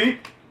Turtles movie.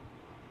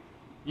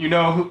 You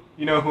know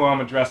who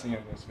I'm addressing in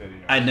this video.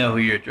 I know who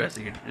you're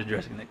addressing. You're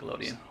addressing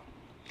Nickelodeon.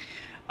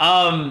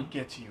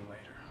 Get to you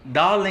later.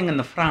 Darling in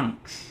the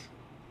FranXX.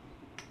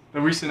 The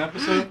recent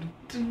episode,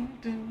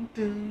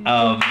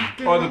 Um,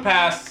 or the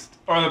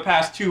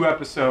past 2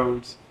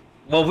 episodes.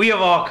 well, we have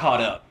all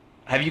caught up.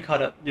 Have you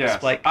caught up? Yes,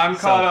 Spike? I'm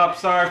caught up.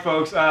 Sorry,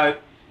 folks. I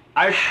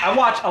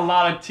watch a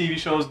lot of TV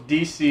shows,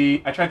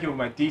 DC. I try to keep up with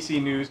my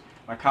DC news,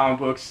 my comic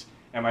books,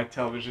 and my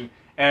television.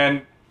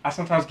 And I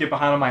sometimes get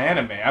behind on my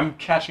anime. I'm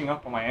catching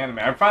up on my anime.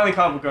 I finally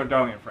caught up with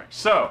Darling and FranXX.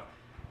 So,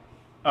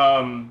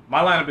 my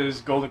lineup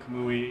is Golden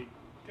Kamui,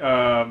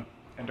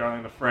 and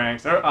Darling the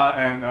FranXX,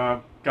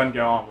 and Gun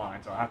Gale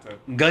Online. So I have to.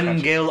 Gun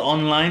Gale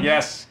Online?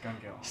 Yes, Gun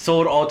Gale.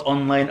 Sword Art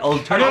Online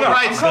Ultimate. No,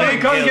 Right, I'm calling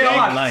it Gun Gale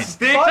Online.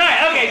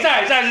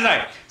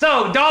 Sorry.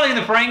 So, Darling in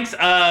the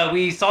FranXX,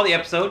 we saw the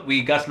episode.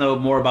 We got to know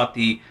more about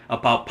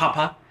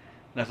Papa.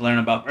 We got to learn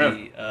about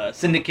the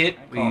Syndicate.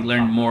 We call him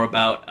learned Papa. more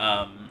about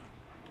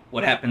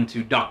what happened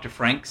to Dr.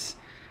 FranXX.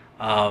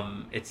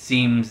 It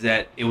seems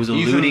that it was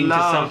He's alluding in to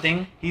love.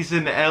 something. He's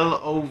in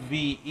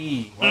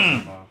LOVE.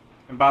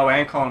 And by the way, I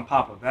ain't calling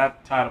Papa.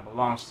 That title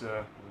belongs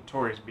to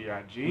Notorious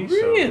B.I.G.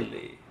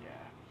 Really?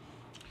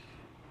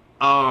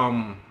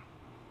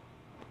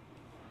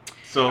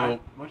 So,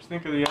 what'd you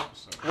think of the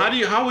episode?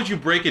 How would you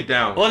break it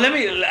down? Well, let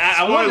me.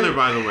 Spoiler,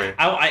 by the way.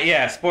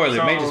 Yeah, spoiler.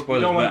 So Major if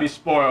spoilers. you don't want to but be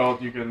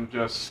spoiled, you can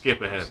just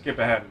Skip ahead. skip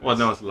ahead. Well,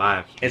 no, it's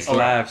live. It's Okay.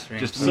 live stream.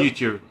 Just So- mute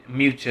your.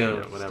 mute your Yeah,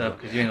 whatever. stuff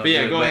because you ain't But gonna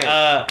yeah, do go it.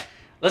 ahead.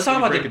 Let's talk Let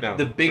me about break it down.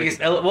 the Break biggest.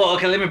 it down. Well,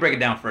 okay, let me break it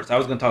down first. I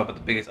was gonna talk about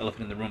the biggest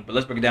elephant in the room, but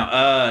let's break it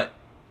down.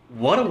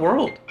 What a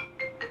world!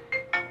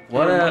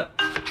 What a.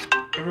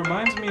 It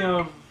reminds me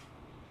of.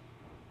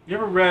 You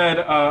ever read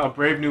A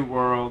Brave New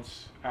World?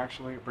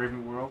 Actually, A Brave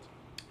New World.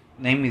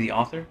 Name me the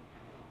author.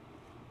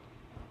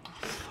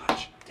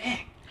 Dang.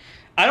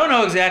 I don't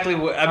know exactly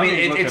what. I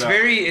mean, look it's it up.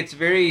 it's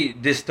very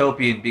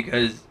dystopian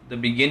because the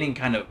beginning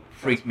kind of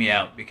freaked me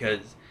out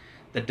because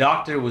the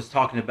doctor was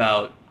talking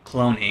about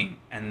cloning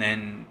and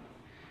then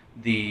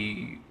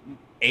the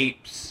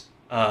apes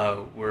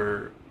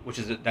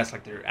that's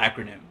like their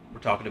acronym. We're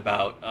talking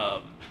about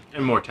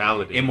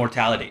Immortality.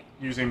 immortality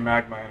Using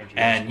magma energy.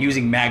 and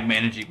using magma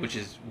energy, which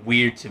is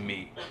weird to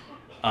me.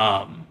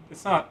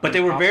 It's not. But they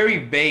were impossible. very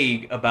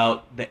vague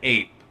about the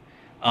ape.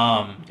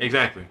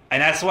 Exactly.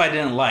 And that's what I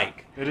didn't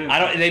like. They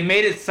didn't. They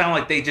made it sound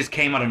like they just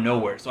came out of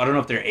nowhere. So I don't know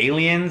if they're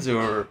aliens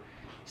or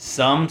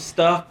some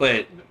stuff,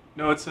 but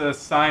No, it's a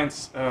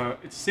science.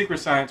 It's a secret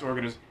science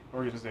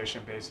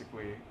organization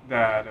basically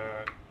that.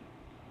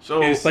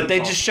 So, Is- they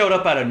just showed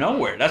up out of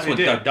nowhere. That's They what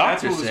did. the That's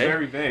doctor what was said.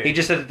 very vague. He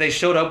just said that they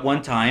showed up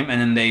one time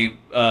and then they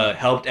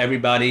helped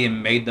everybody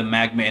and made the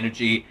magma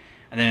energy.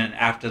 And then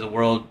after the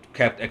world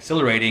kept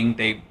accelerating,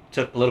 they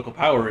took political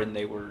power and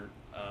they were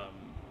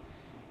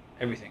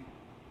everything.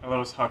 That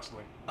was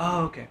Huxley.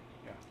 Oh, okay.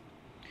 Yeah.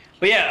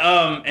 But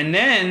yeah, and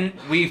then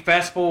we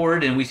fast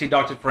forward and we see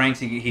Dr.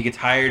 FranXX. He gets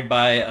hired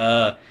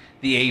by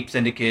the Ape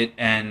Syndicate,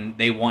 and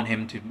they want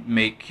him to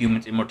make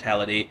humans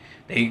immortality.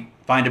 They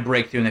find a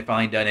breakthrough, and they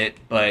finally done it.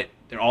 But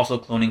they're also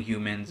cloning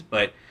humans.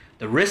 But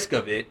the risk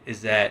of it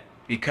is that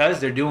because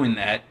they're doing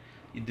that,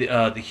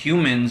 the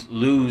humans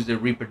lose their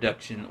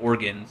reproduction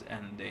organs,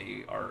 and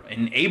they are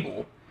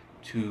unable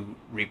to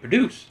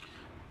reproduce.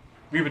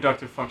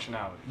 Reproductive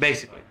functionality.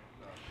 Basically.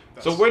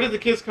 so where did the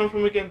kids come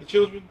from again? The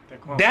children? They're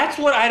clones. That's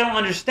what I don't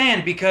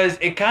understand because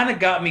it kind of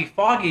got me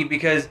foggy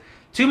because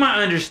to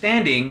my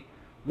understanding,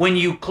 when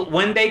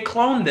they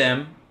clone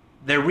them,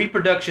 their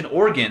reproduction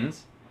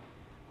organs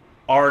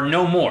are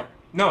no more.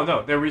 No,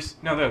 they're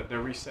reset. They're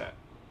reset.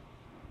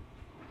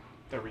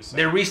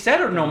 They're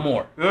reset or no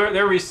more.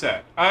 They're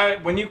reset.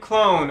 When you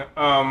clone,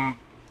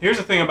 here's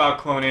the thing about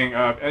cloning.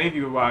 Any of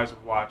you guys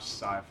watch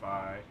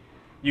sci-fi,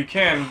 you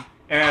can,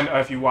 and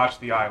if you watch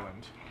The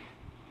Island,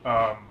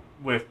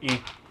 with The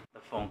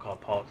phone call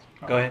paused.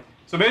 Go ahead.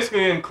 So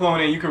basically, in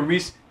cloning, you can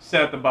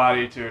reset the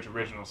body to its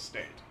original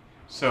state.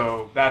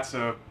 So that's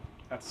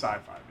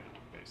sci-fi,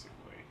 basically.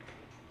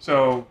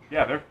 So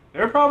yeah,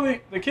 they're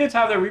probably the kids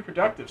have their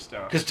reproductive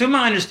stuff. Because to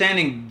my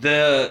understanding,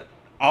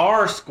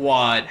 our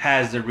squad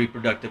has their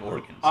reproductive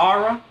organs.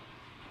 Ara,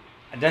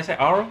 Did I say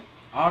Ara?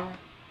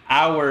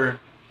 Our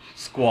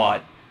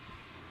squad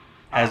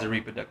has the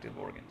reproductive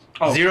organs.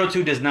 Oh.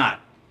 02 does not.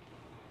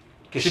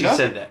 Because She she doesn't?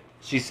 said that.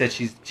 She said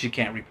she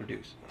can't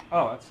reproduce.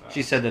 Oh, that's.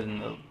 She said that in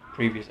the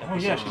previous episode. Oh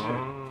yeah, she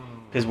did.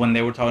 Because when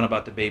they were talking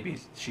about the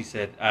babies, she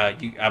said,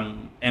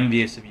 I'm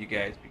envious of you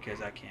guys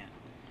because I can't.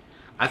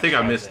 I think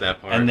I missed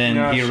that part. And then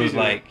No, she Hero's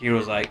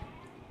did. like,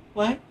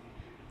 what?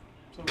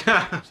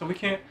 So we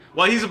can't.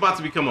 well, he's about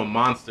to become a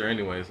monster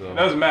anyway, so. It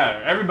doesn't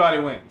matter. Everybody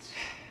wins.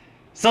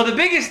 So the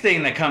biggest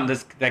thing that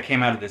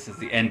came out of this is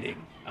the ending.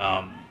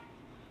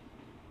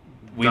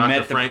 We Dr.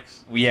 met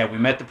FranXX? we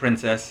met the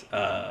princess.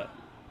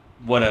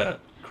 What a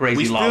crazy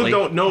We still lolly.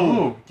 don't know.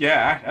 Oh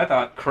yeah, I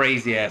thought.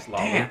 Crazy ass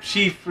lolly. Damn,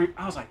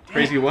 I was like, damn.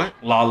 Crazy what?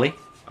 Lolly.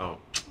 Oh.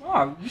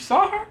 Oh, you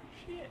saw her?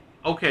 Shit.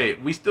 Okay,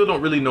 we still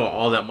don't really know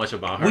all that much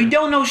about her. We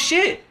don't know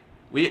shit.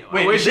 Wait,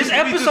 This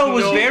episode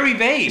was very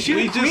vague. She-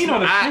 We the queen or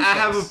the I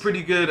have a princess?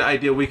 pretty good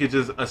idea. We could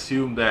just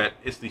assume that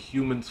it's the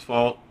humans'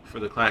 fault for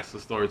the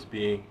Claxostores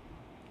being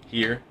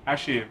here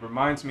Actually, it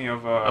reminds me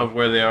of of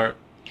where they are.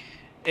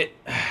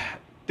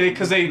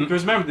 because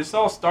remember this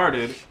all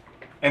started,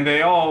 and they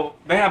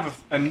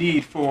have a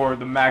need for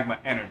the magma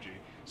energy.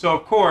 So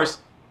of course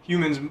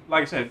humans,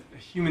 like I said,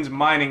 humans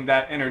mining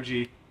that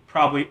energy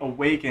probably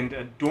awakened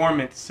a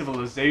dormant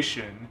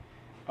civilization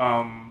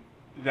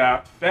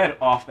that fed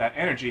off that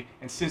energy.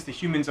 And since the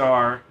humans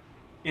are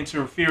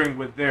interfering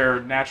with their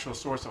natural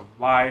source of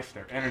life,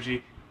 their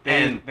energy,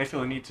 And they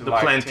feel the need to The take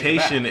it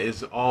plantation back.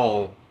 is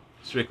all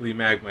strictly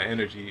magma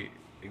energy.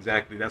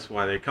 Exactly. That's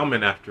why they're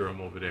coming after him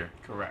over there.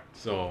 Correct.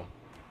 So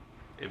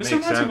it This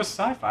makes reminds me of a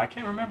sense. sci-fi. I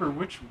can't remember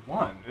which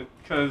one.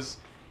 Because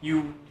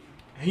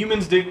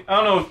humans dig. I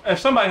don't know if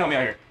somebody help me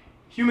out here.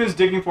 Humans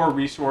digging for a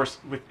resource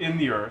within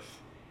the earth,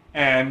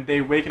 and they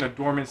awaken a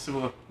dormant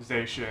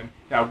civilization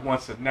that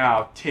wants to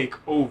now take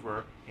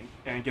over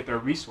and get their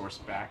resource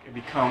back and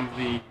become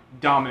the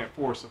dominant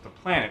force of the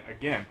planet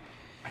again.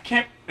 I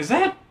think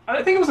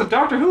it was a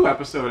Doctor Who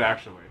episode,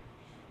 actually.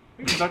 I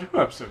think it was a Doctor Who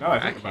episode, now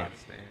that I think about it.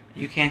 Stand him.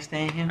 You can't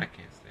stand him? I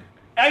can't stand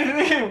him.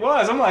 I think it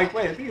was. I'm like,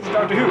 wait, I think it's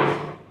Doctor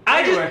Who.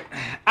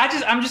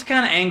 I'm just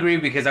kind of angry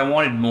because I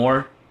wanted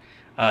more.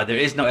 There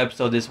is no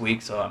episode this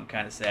week, so I'm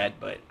kind of sad,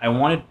 but I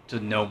wanted to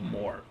know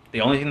more.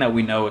 The only thing that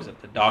we know is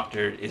that the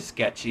Doctor is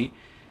sketchy,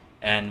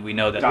 and we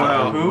know that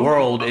Doctor the Who?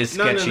 world is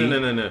sketchy.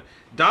 No.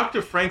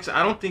 Dr. Frank's,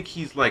 I don't think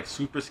he's like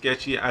super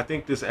sketchy. I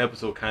think this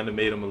episode kind of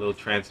made him a little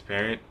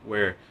transparent,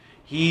 where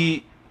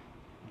he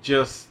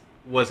just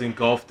was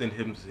engulfed in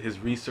his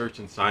research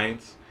and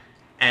science,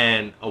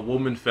 and a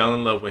woman fell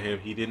in love with him.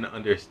 He didn't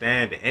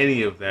understand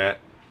any of that.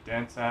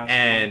 Dance ass.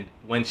 And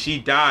when she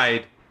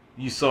died,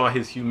 you saw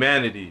his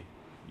humanity.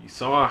 You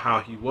saw how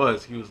he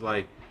was. He was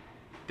like,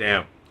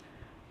 damn.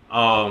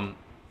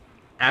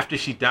 After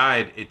she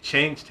died, it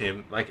changed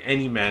him, like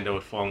any man that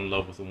would fall in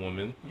love with a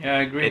woman. Yeah,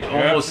 I agree. It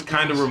almost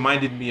kind of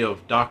reminded me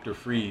of Dr.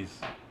 Freeze,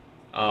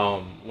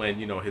 when,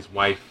 his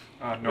wife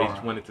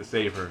Nora. wanted to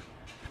save her.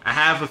 I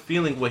have a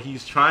feeling what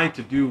he's trying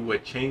to do,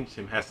 what changed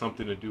him, has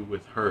something to do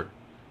with her,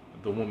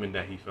 the woman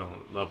that he fell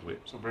in love with.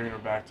 So bringing her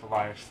back to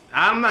life.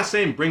 I'm not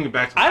saying bring it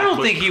back to life. I don't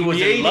but think he was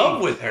in creating- love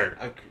with her.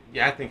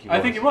 Yeah, I think he was.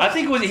 I think it was. I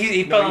think it was,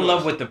 he No, fell he in love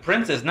was. with the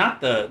princess, not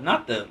the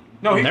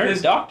No, he nerd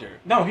is- doctor.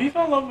 No, he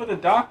fell in love with the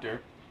doctor.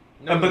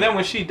 No, But then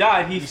when she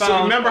died, he found.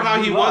 So remember how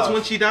a he new was love.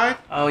 when she died?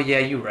 Oh yeah,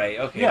 you're right.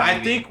 Okay. Yeah, I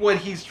maybe. think what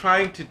he's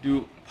trying to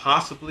do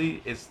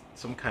possibly is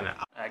some kind of.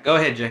 All right, go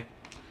ahead, Jay.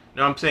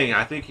 No, I'm saying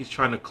I think he's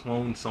trying to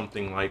clone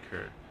something like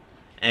her,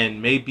 and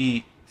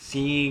maybe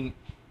seeing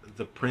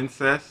the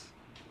princess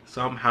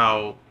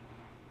somehow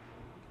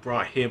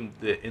brought him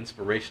the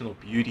inspirational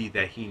beauty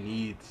that he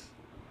needs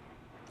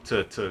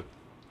to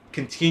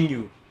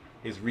continue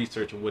his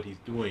research and what he's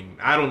doing.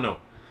 I don't know,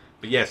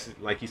 but yes,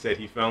 like he said,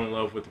 he fell in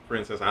love with the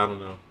princess. I don't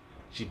know.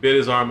 She bit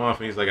his arm off,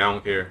 and he's like, I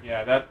don't care.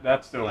 Yeah,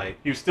 that's still Like-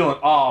 he was still in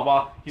awe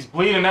while he's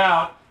bleeding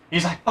out.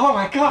 He's like, oh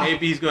my god.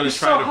 Maybe he's gonna He's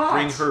try so to hot.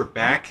 bring her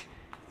back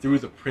through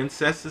the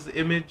princess's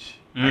image.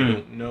 I Mm.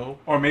 don't know.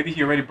 Or maybe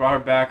he already brought her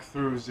back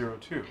through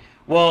 02.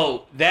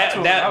 Well, That's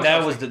what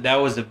I was that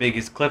was the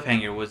biggest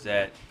cliffhanger, was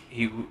that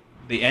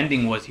the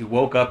ending was he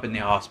woke up in the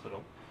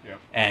hospital, Yeah.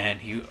 and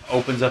he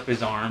opens up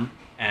his arm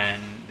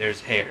and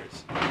there's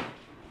hairs,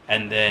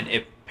 and then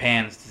it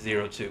pans to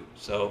 02.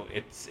 So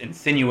it's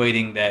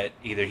insinuating that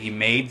either he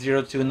made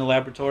 02 in the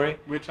laboratory,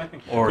 Which I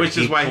think. or Which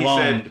he is why he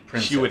cloned said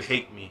Princess. she would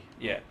hate me.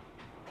 Yeah.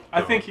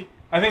 I think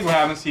what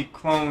happens, he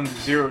cloned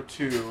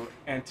 02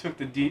 and took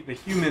the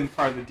human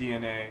part of the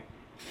DNA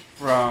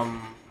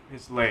from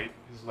his late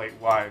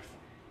wife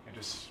and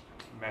just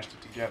meshed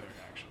it together.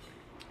 Actually,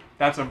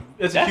 that's a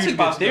That's huge a good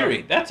possibility.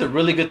 theory. That's a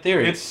really good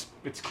theory.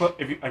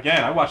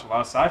 Again, I watch a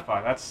lot of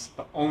sci-fi. That's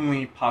the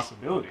only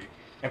possibility.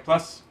 And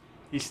plus,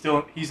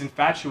 he's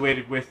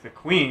infatuated with the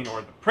queen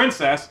or the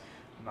princess.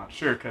 I'm not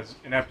sure, because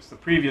in the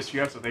previous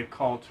few episodes they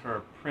called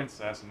her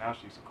princess and now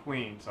she's a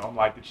queen. So I'm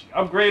like, did she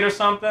upgrade or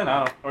something?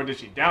 Or did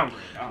she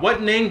downgrade? I don't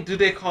What name do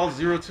they call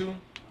 02? know.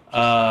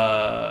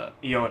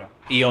 Iota.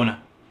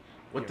 Iona.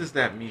 What does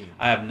that mean?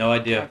 I have no I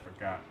idea.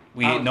 forgot.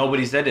 I don't-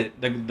 Nobody said it.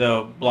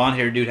 The blonde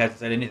haired dude hasn't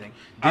said anything.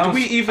 I Did don't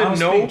we s- I even don't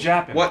know speak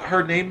Japan. what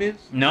her name is?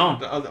 No.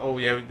 The other, oh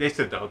yeah, they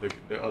said the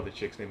other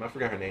chick's name. I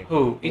forgot her name.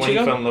 Who? The one he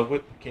Ichigo? fell in love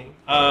with, King.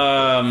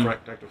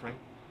 Dr. Frank.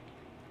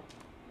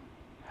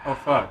 Oh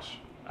fudge!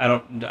 I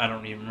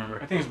don't even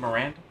remember. I think it's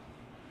Miranda.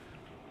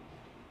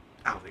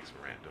 I don't think it's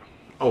Miranda.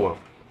 Oh well.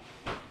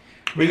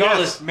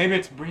 Regardless, Maybe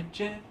it's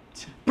Bridget.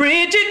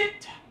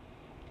 Bridget.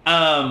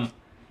 I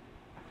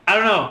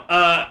don't know.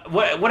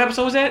 What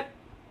episode was that?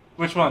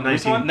 Which one?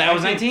 This 19. one? That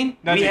was 19?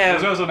 19. We have-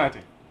 It was also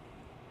 19.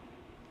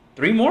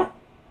 3 more?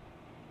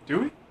 Do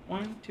we?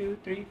 1, 2,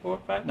 3, 4,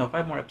 5. No,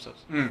 5 more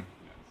episodes Mm.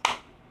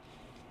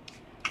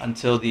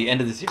 until the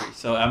end of the series.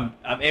 So I'm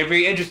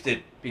very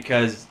interested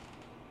because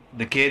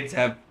the kids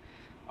have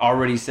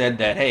already said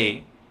that,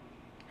 hey,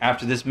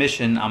 after this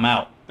mission, I'm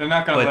out. They're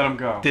not gonna But let him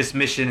go. This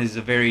mission is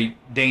a very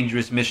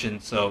dangerous mission,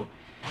 so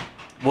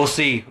we'll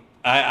see.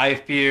 I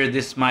fear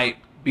this might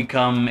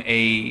become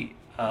a.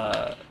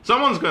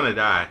 Someone's gonna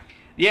die.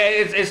 Yeah,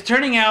 it's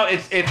turning out.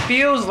 It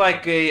feels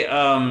like a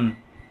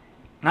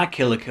not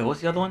Kill la Kill.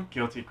 What's the other one?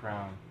 Guilty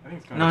Crown. I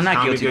think it's No, gonna. not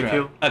Comic Guilty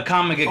Kill? Crown. A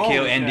Comic Oh,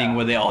 Kill ending yeah.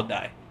 where they all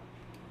die.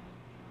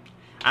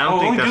 I don't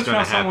think that's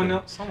gonna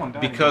happen. Someone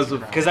died. Because in of-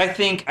 Guilty Because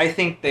I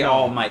think they No.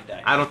 all might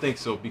die. I don't think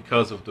so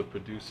because of the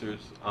producers.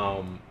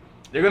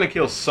 They're gonna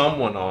kill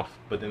someone off,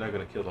 but they're not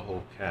gonna kill the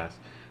whole cast.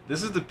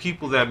 This is the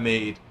people that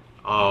made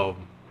Gurren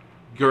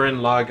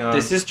Lagann.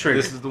 This is Trigger.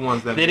 This is the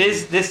ones that.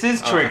 This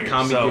is Trigger.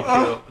 Comic So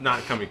Kill,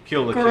 not Comic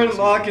Kill. the Crown. Kill.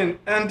 Locking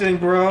ending,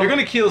 bro. They're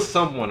gonna kill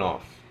someone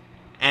off,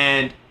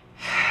 and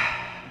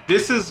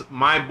this is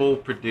my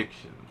bold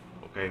prediction.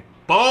 Okay,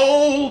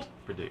 bold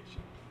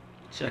prediction.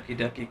 Chucky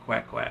Ducky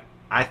Quack Quack.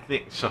 I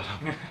think. Shut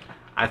up.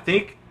 I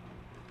think.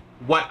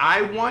 What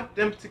I want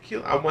them to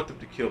kill, I want them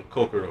to kill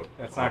Kokoro.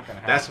 That's not gonna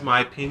happen. That's my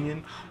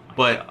opinion,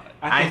 but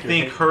I I think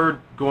think her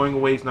going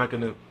away is not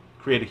gonna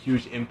create a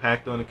huge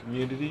impact on the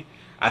community,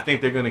 I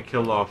think they're gonna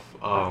kill off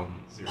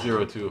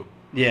 02.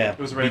 Yeah. It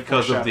was already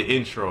Because of the foreshadowed.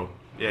 intro.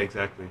 Yeah,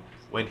 exactly.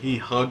 When he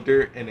hugged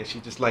her and then she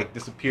just like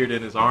disappeared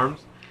in his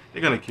arms,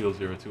 they're gonna kill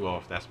 02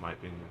 off. That's my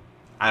opinion.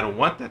 I don't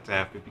want that to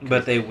happen because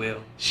But they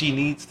will. she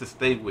needs to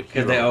stay with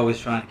Because Hiro. they're always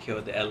trying to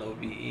kill the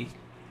LOVE.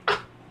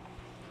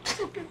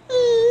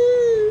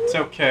 It's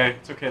okay.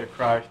 It's okay to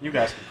cry. You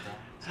guys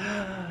can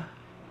cry.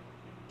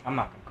 I'm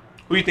not gonna cry.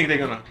 Who do you think they're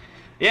gonna?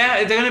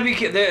 Yeah,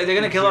 they're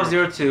gonna kill off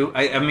 02.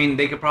 I mean,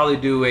 they could probably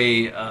do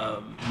a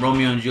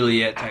Romeo and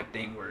Juliet type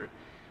thing where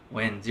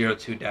when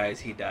 02 dies,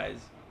 he dies.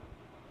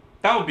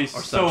 That would be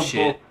some so bull.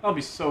 shit. That would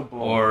be so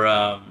bull. Or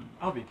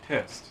I'll be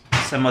pissed.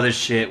 some other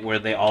shit where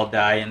they all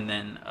die and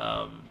then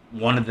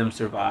one of them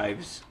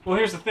survives. Well,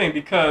 here's the thing,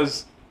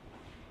 because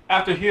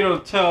after Hiro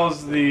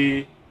tells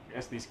I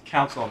guess these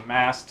council of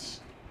masked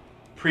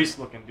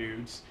priest-looking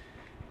dudes,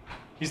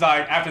 he's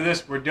like, after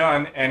this, we're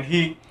done, and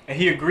he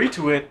agreed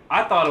to it.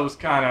 I thought it was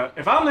kind of,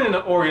 if I'm in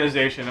an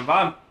organization, if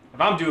I'm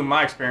doing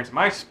my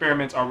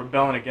experiments are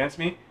rebelling against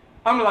me,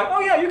 I'm like, oh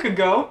yeah, you could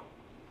go.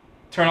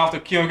 Turn off the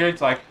kill gates,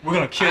 like, we're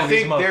gonna kill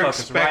these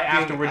motherfuckers right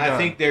after we're done. I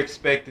think they're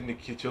expecting the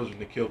children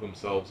to kill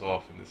themselves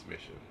off in this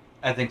mission.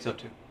 I think so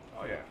too.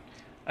 Oh yeah.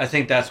 I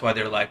think that's why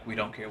they're like, we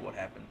don't care what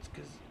happens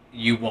because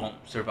you won't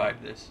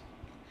survive this.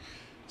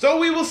 So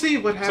we will see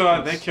what So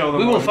happens. they kill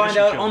them. We or will the find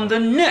mission out kill on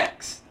them. the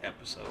next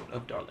episode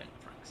of Darling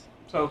and Franks.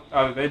 So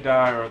either they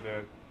die or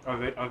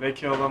they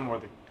kill them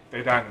or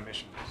they die in the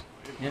mission.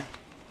 Yeah.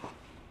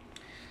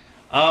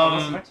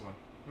 What's the next one?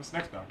 What's the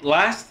next one?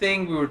 Last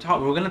thing we were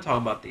going to talk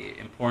about the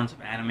importance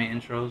of anime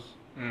intros,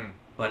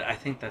 but I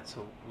think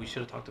we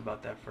should have talked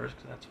about that first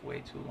because that's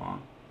way too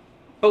long.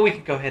 But we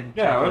can go ahead and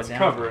Yeah, tackle let's it down.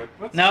 cover it.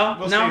 We'll No.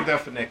 save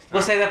that for next time.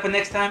 We'll save that for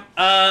next time.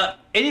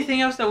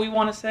 Anything else that we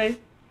want to say?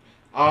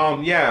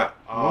 Yeah.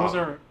 What was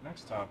our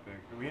next topic?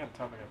 We had a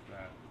topic after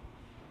that.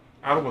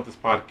 I don't want this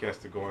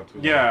podcast to go on too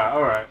long. Yeah,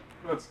 all right.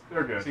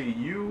 They're good. See,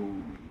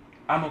 you...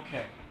 I'm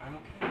okay.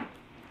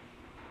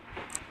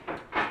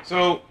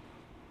 So,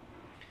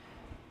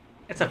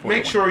 It's a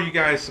make sure you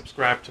guys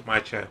subscribe to my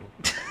channel.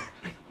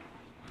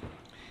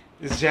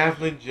 It's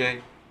Javelin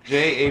J.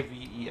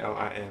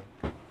 Javelin.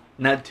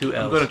 Not two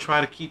I'm L's. going to try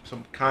to keep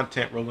some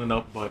content rolling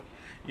up, but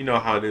you know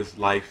how it is,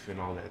 life and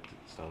all that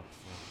stuff.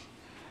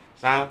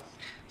 Styles?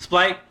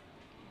 Splite.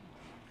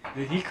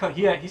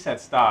 He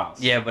said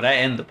Styles. Yeah, but I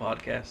end the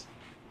podcast.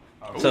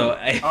 Oh. So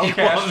if Okay, you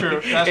that's want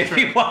true. me- That's if true.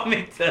 you want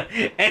me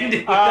to end it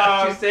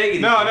without you saying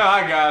anything. No,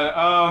 I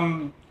got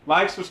it.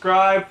 Like,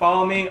 subscribe,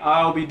 follow me.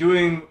 I'll be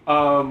doing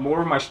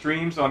more of my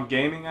streams on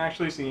gaming.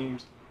 Actually,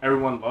 seems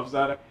everyone loves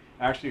that.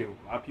 Actually, a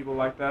lot of people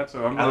like that.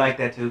 So I like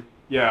that too.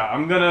 Yeah,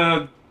 I'm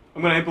gonna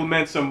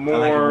implement some I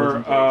like it more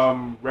more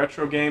than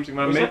retro games. I'm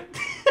gonna What's make.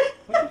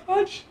 What the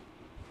fudge?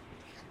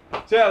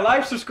 So yeah,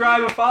 like,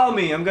 subscribe, and follow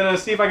me. I'm gonna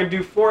see if I can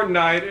do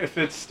Fortnite if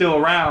it's still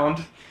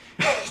around.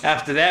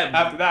 After that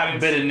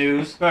it's bit of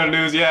news.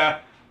 news, yeah.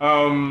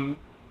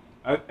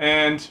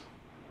 And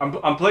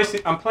I'm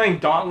playing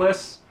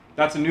Dauntless.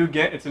 That's a new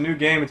game. It's a new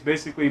game. It's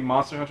basically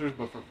Monster Hunters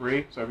but for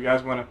free. So if you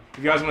guys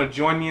wanna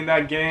join me in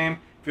that game,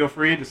 feel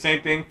free. The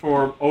same thing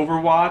for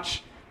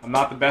Overwatch. I'm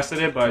not the best at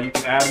it, but you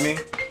can add me.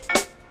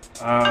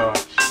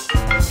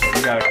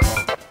 You got it.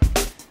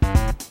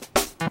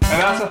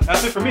 And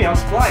that's it for me. I'm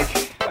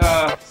Spike.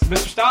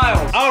 Mr.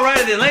 Styles.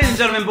 Alrighty then, ladies and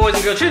gentlemen, boys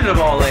and girls, children of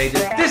all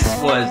ages, this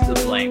was the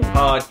Blame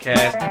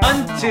Podcast.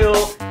 Until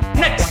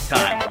next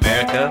time,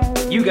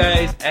 America, you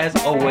guys, as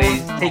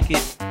always, take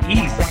it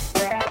easy.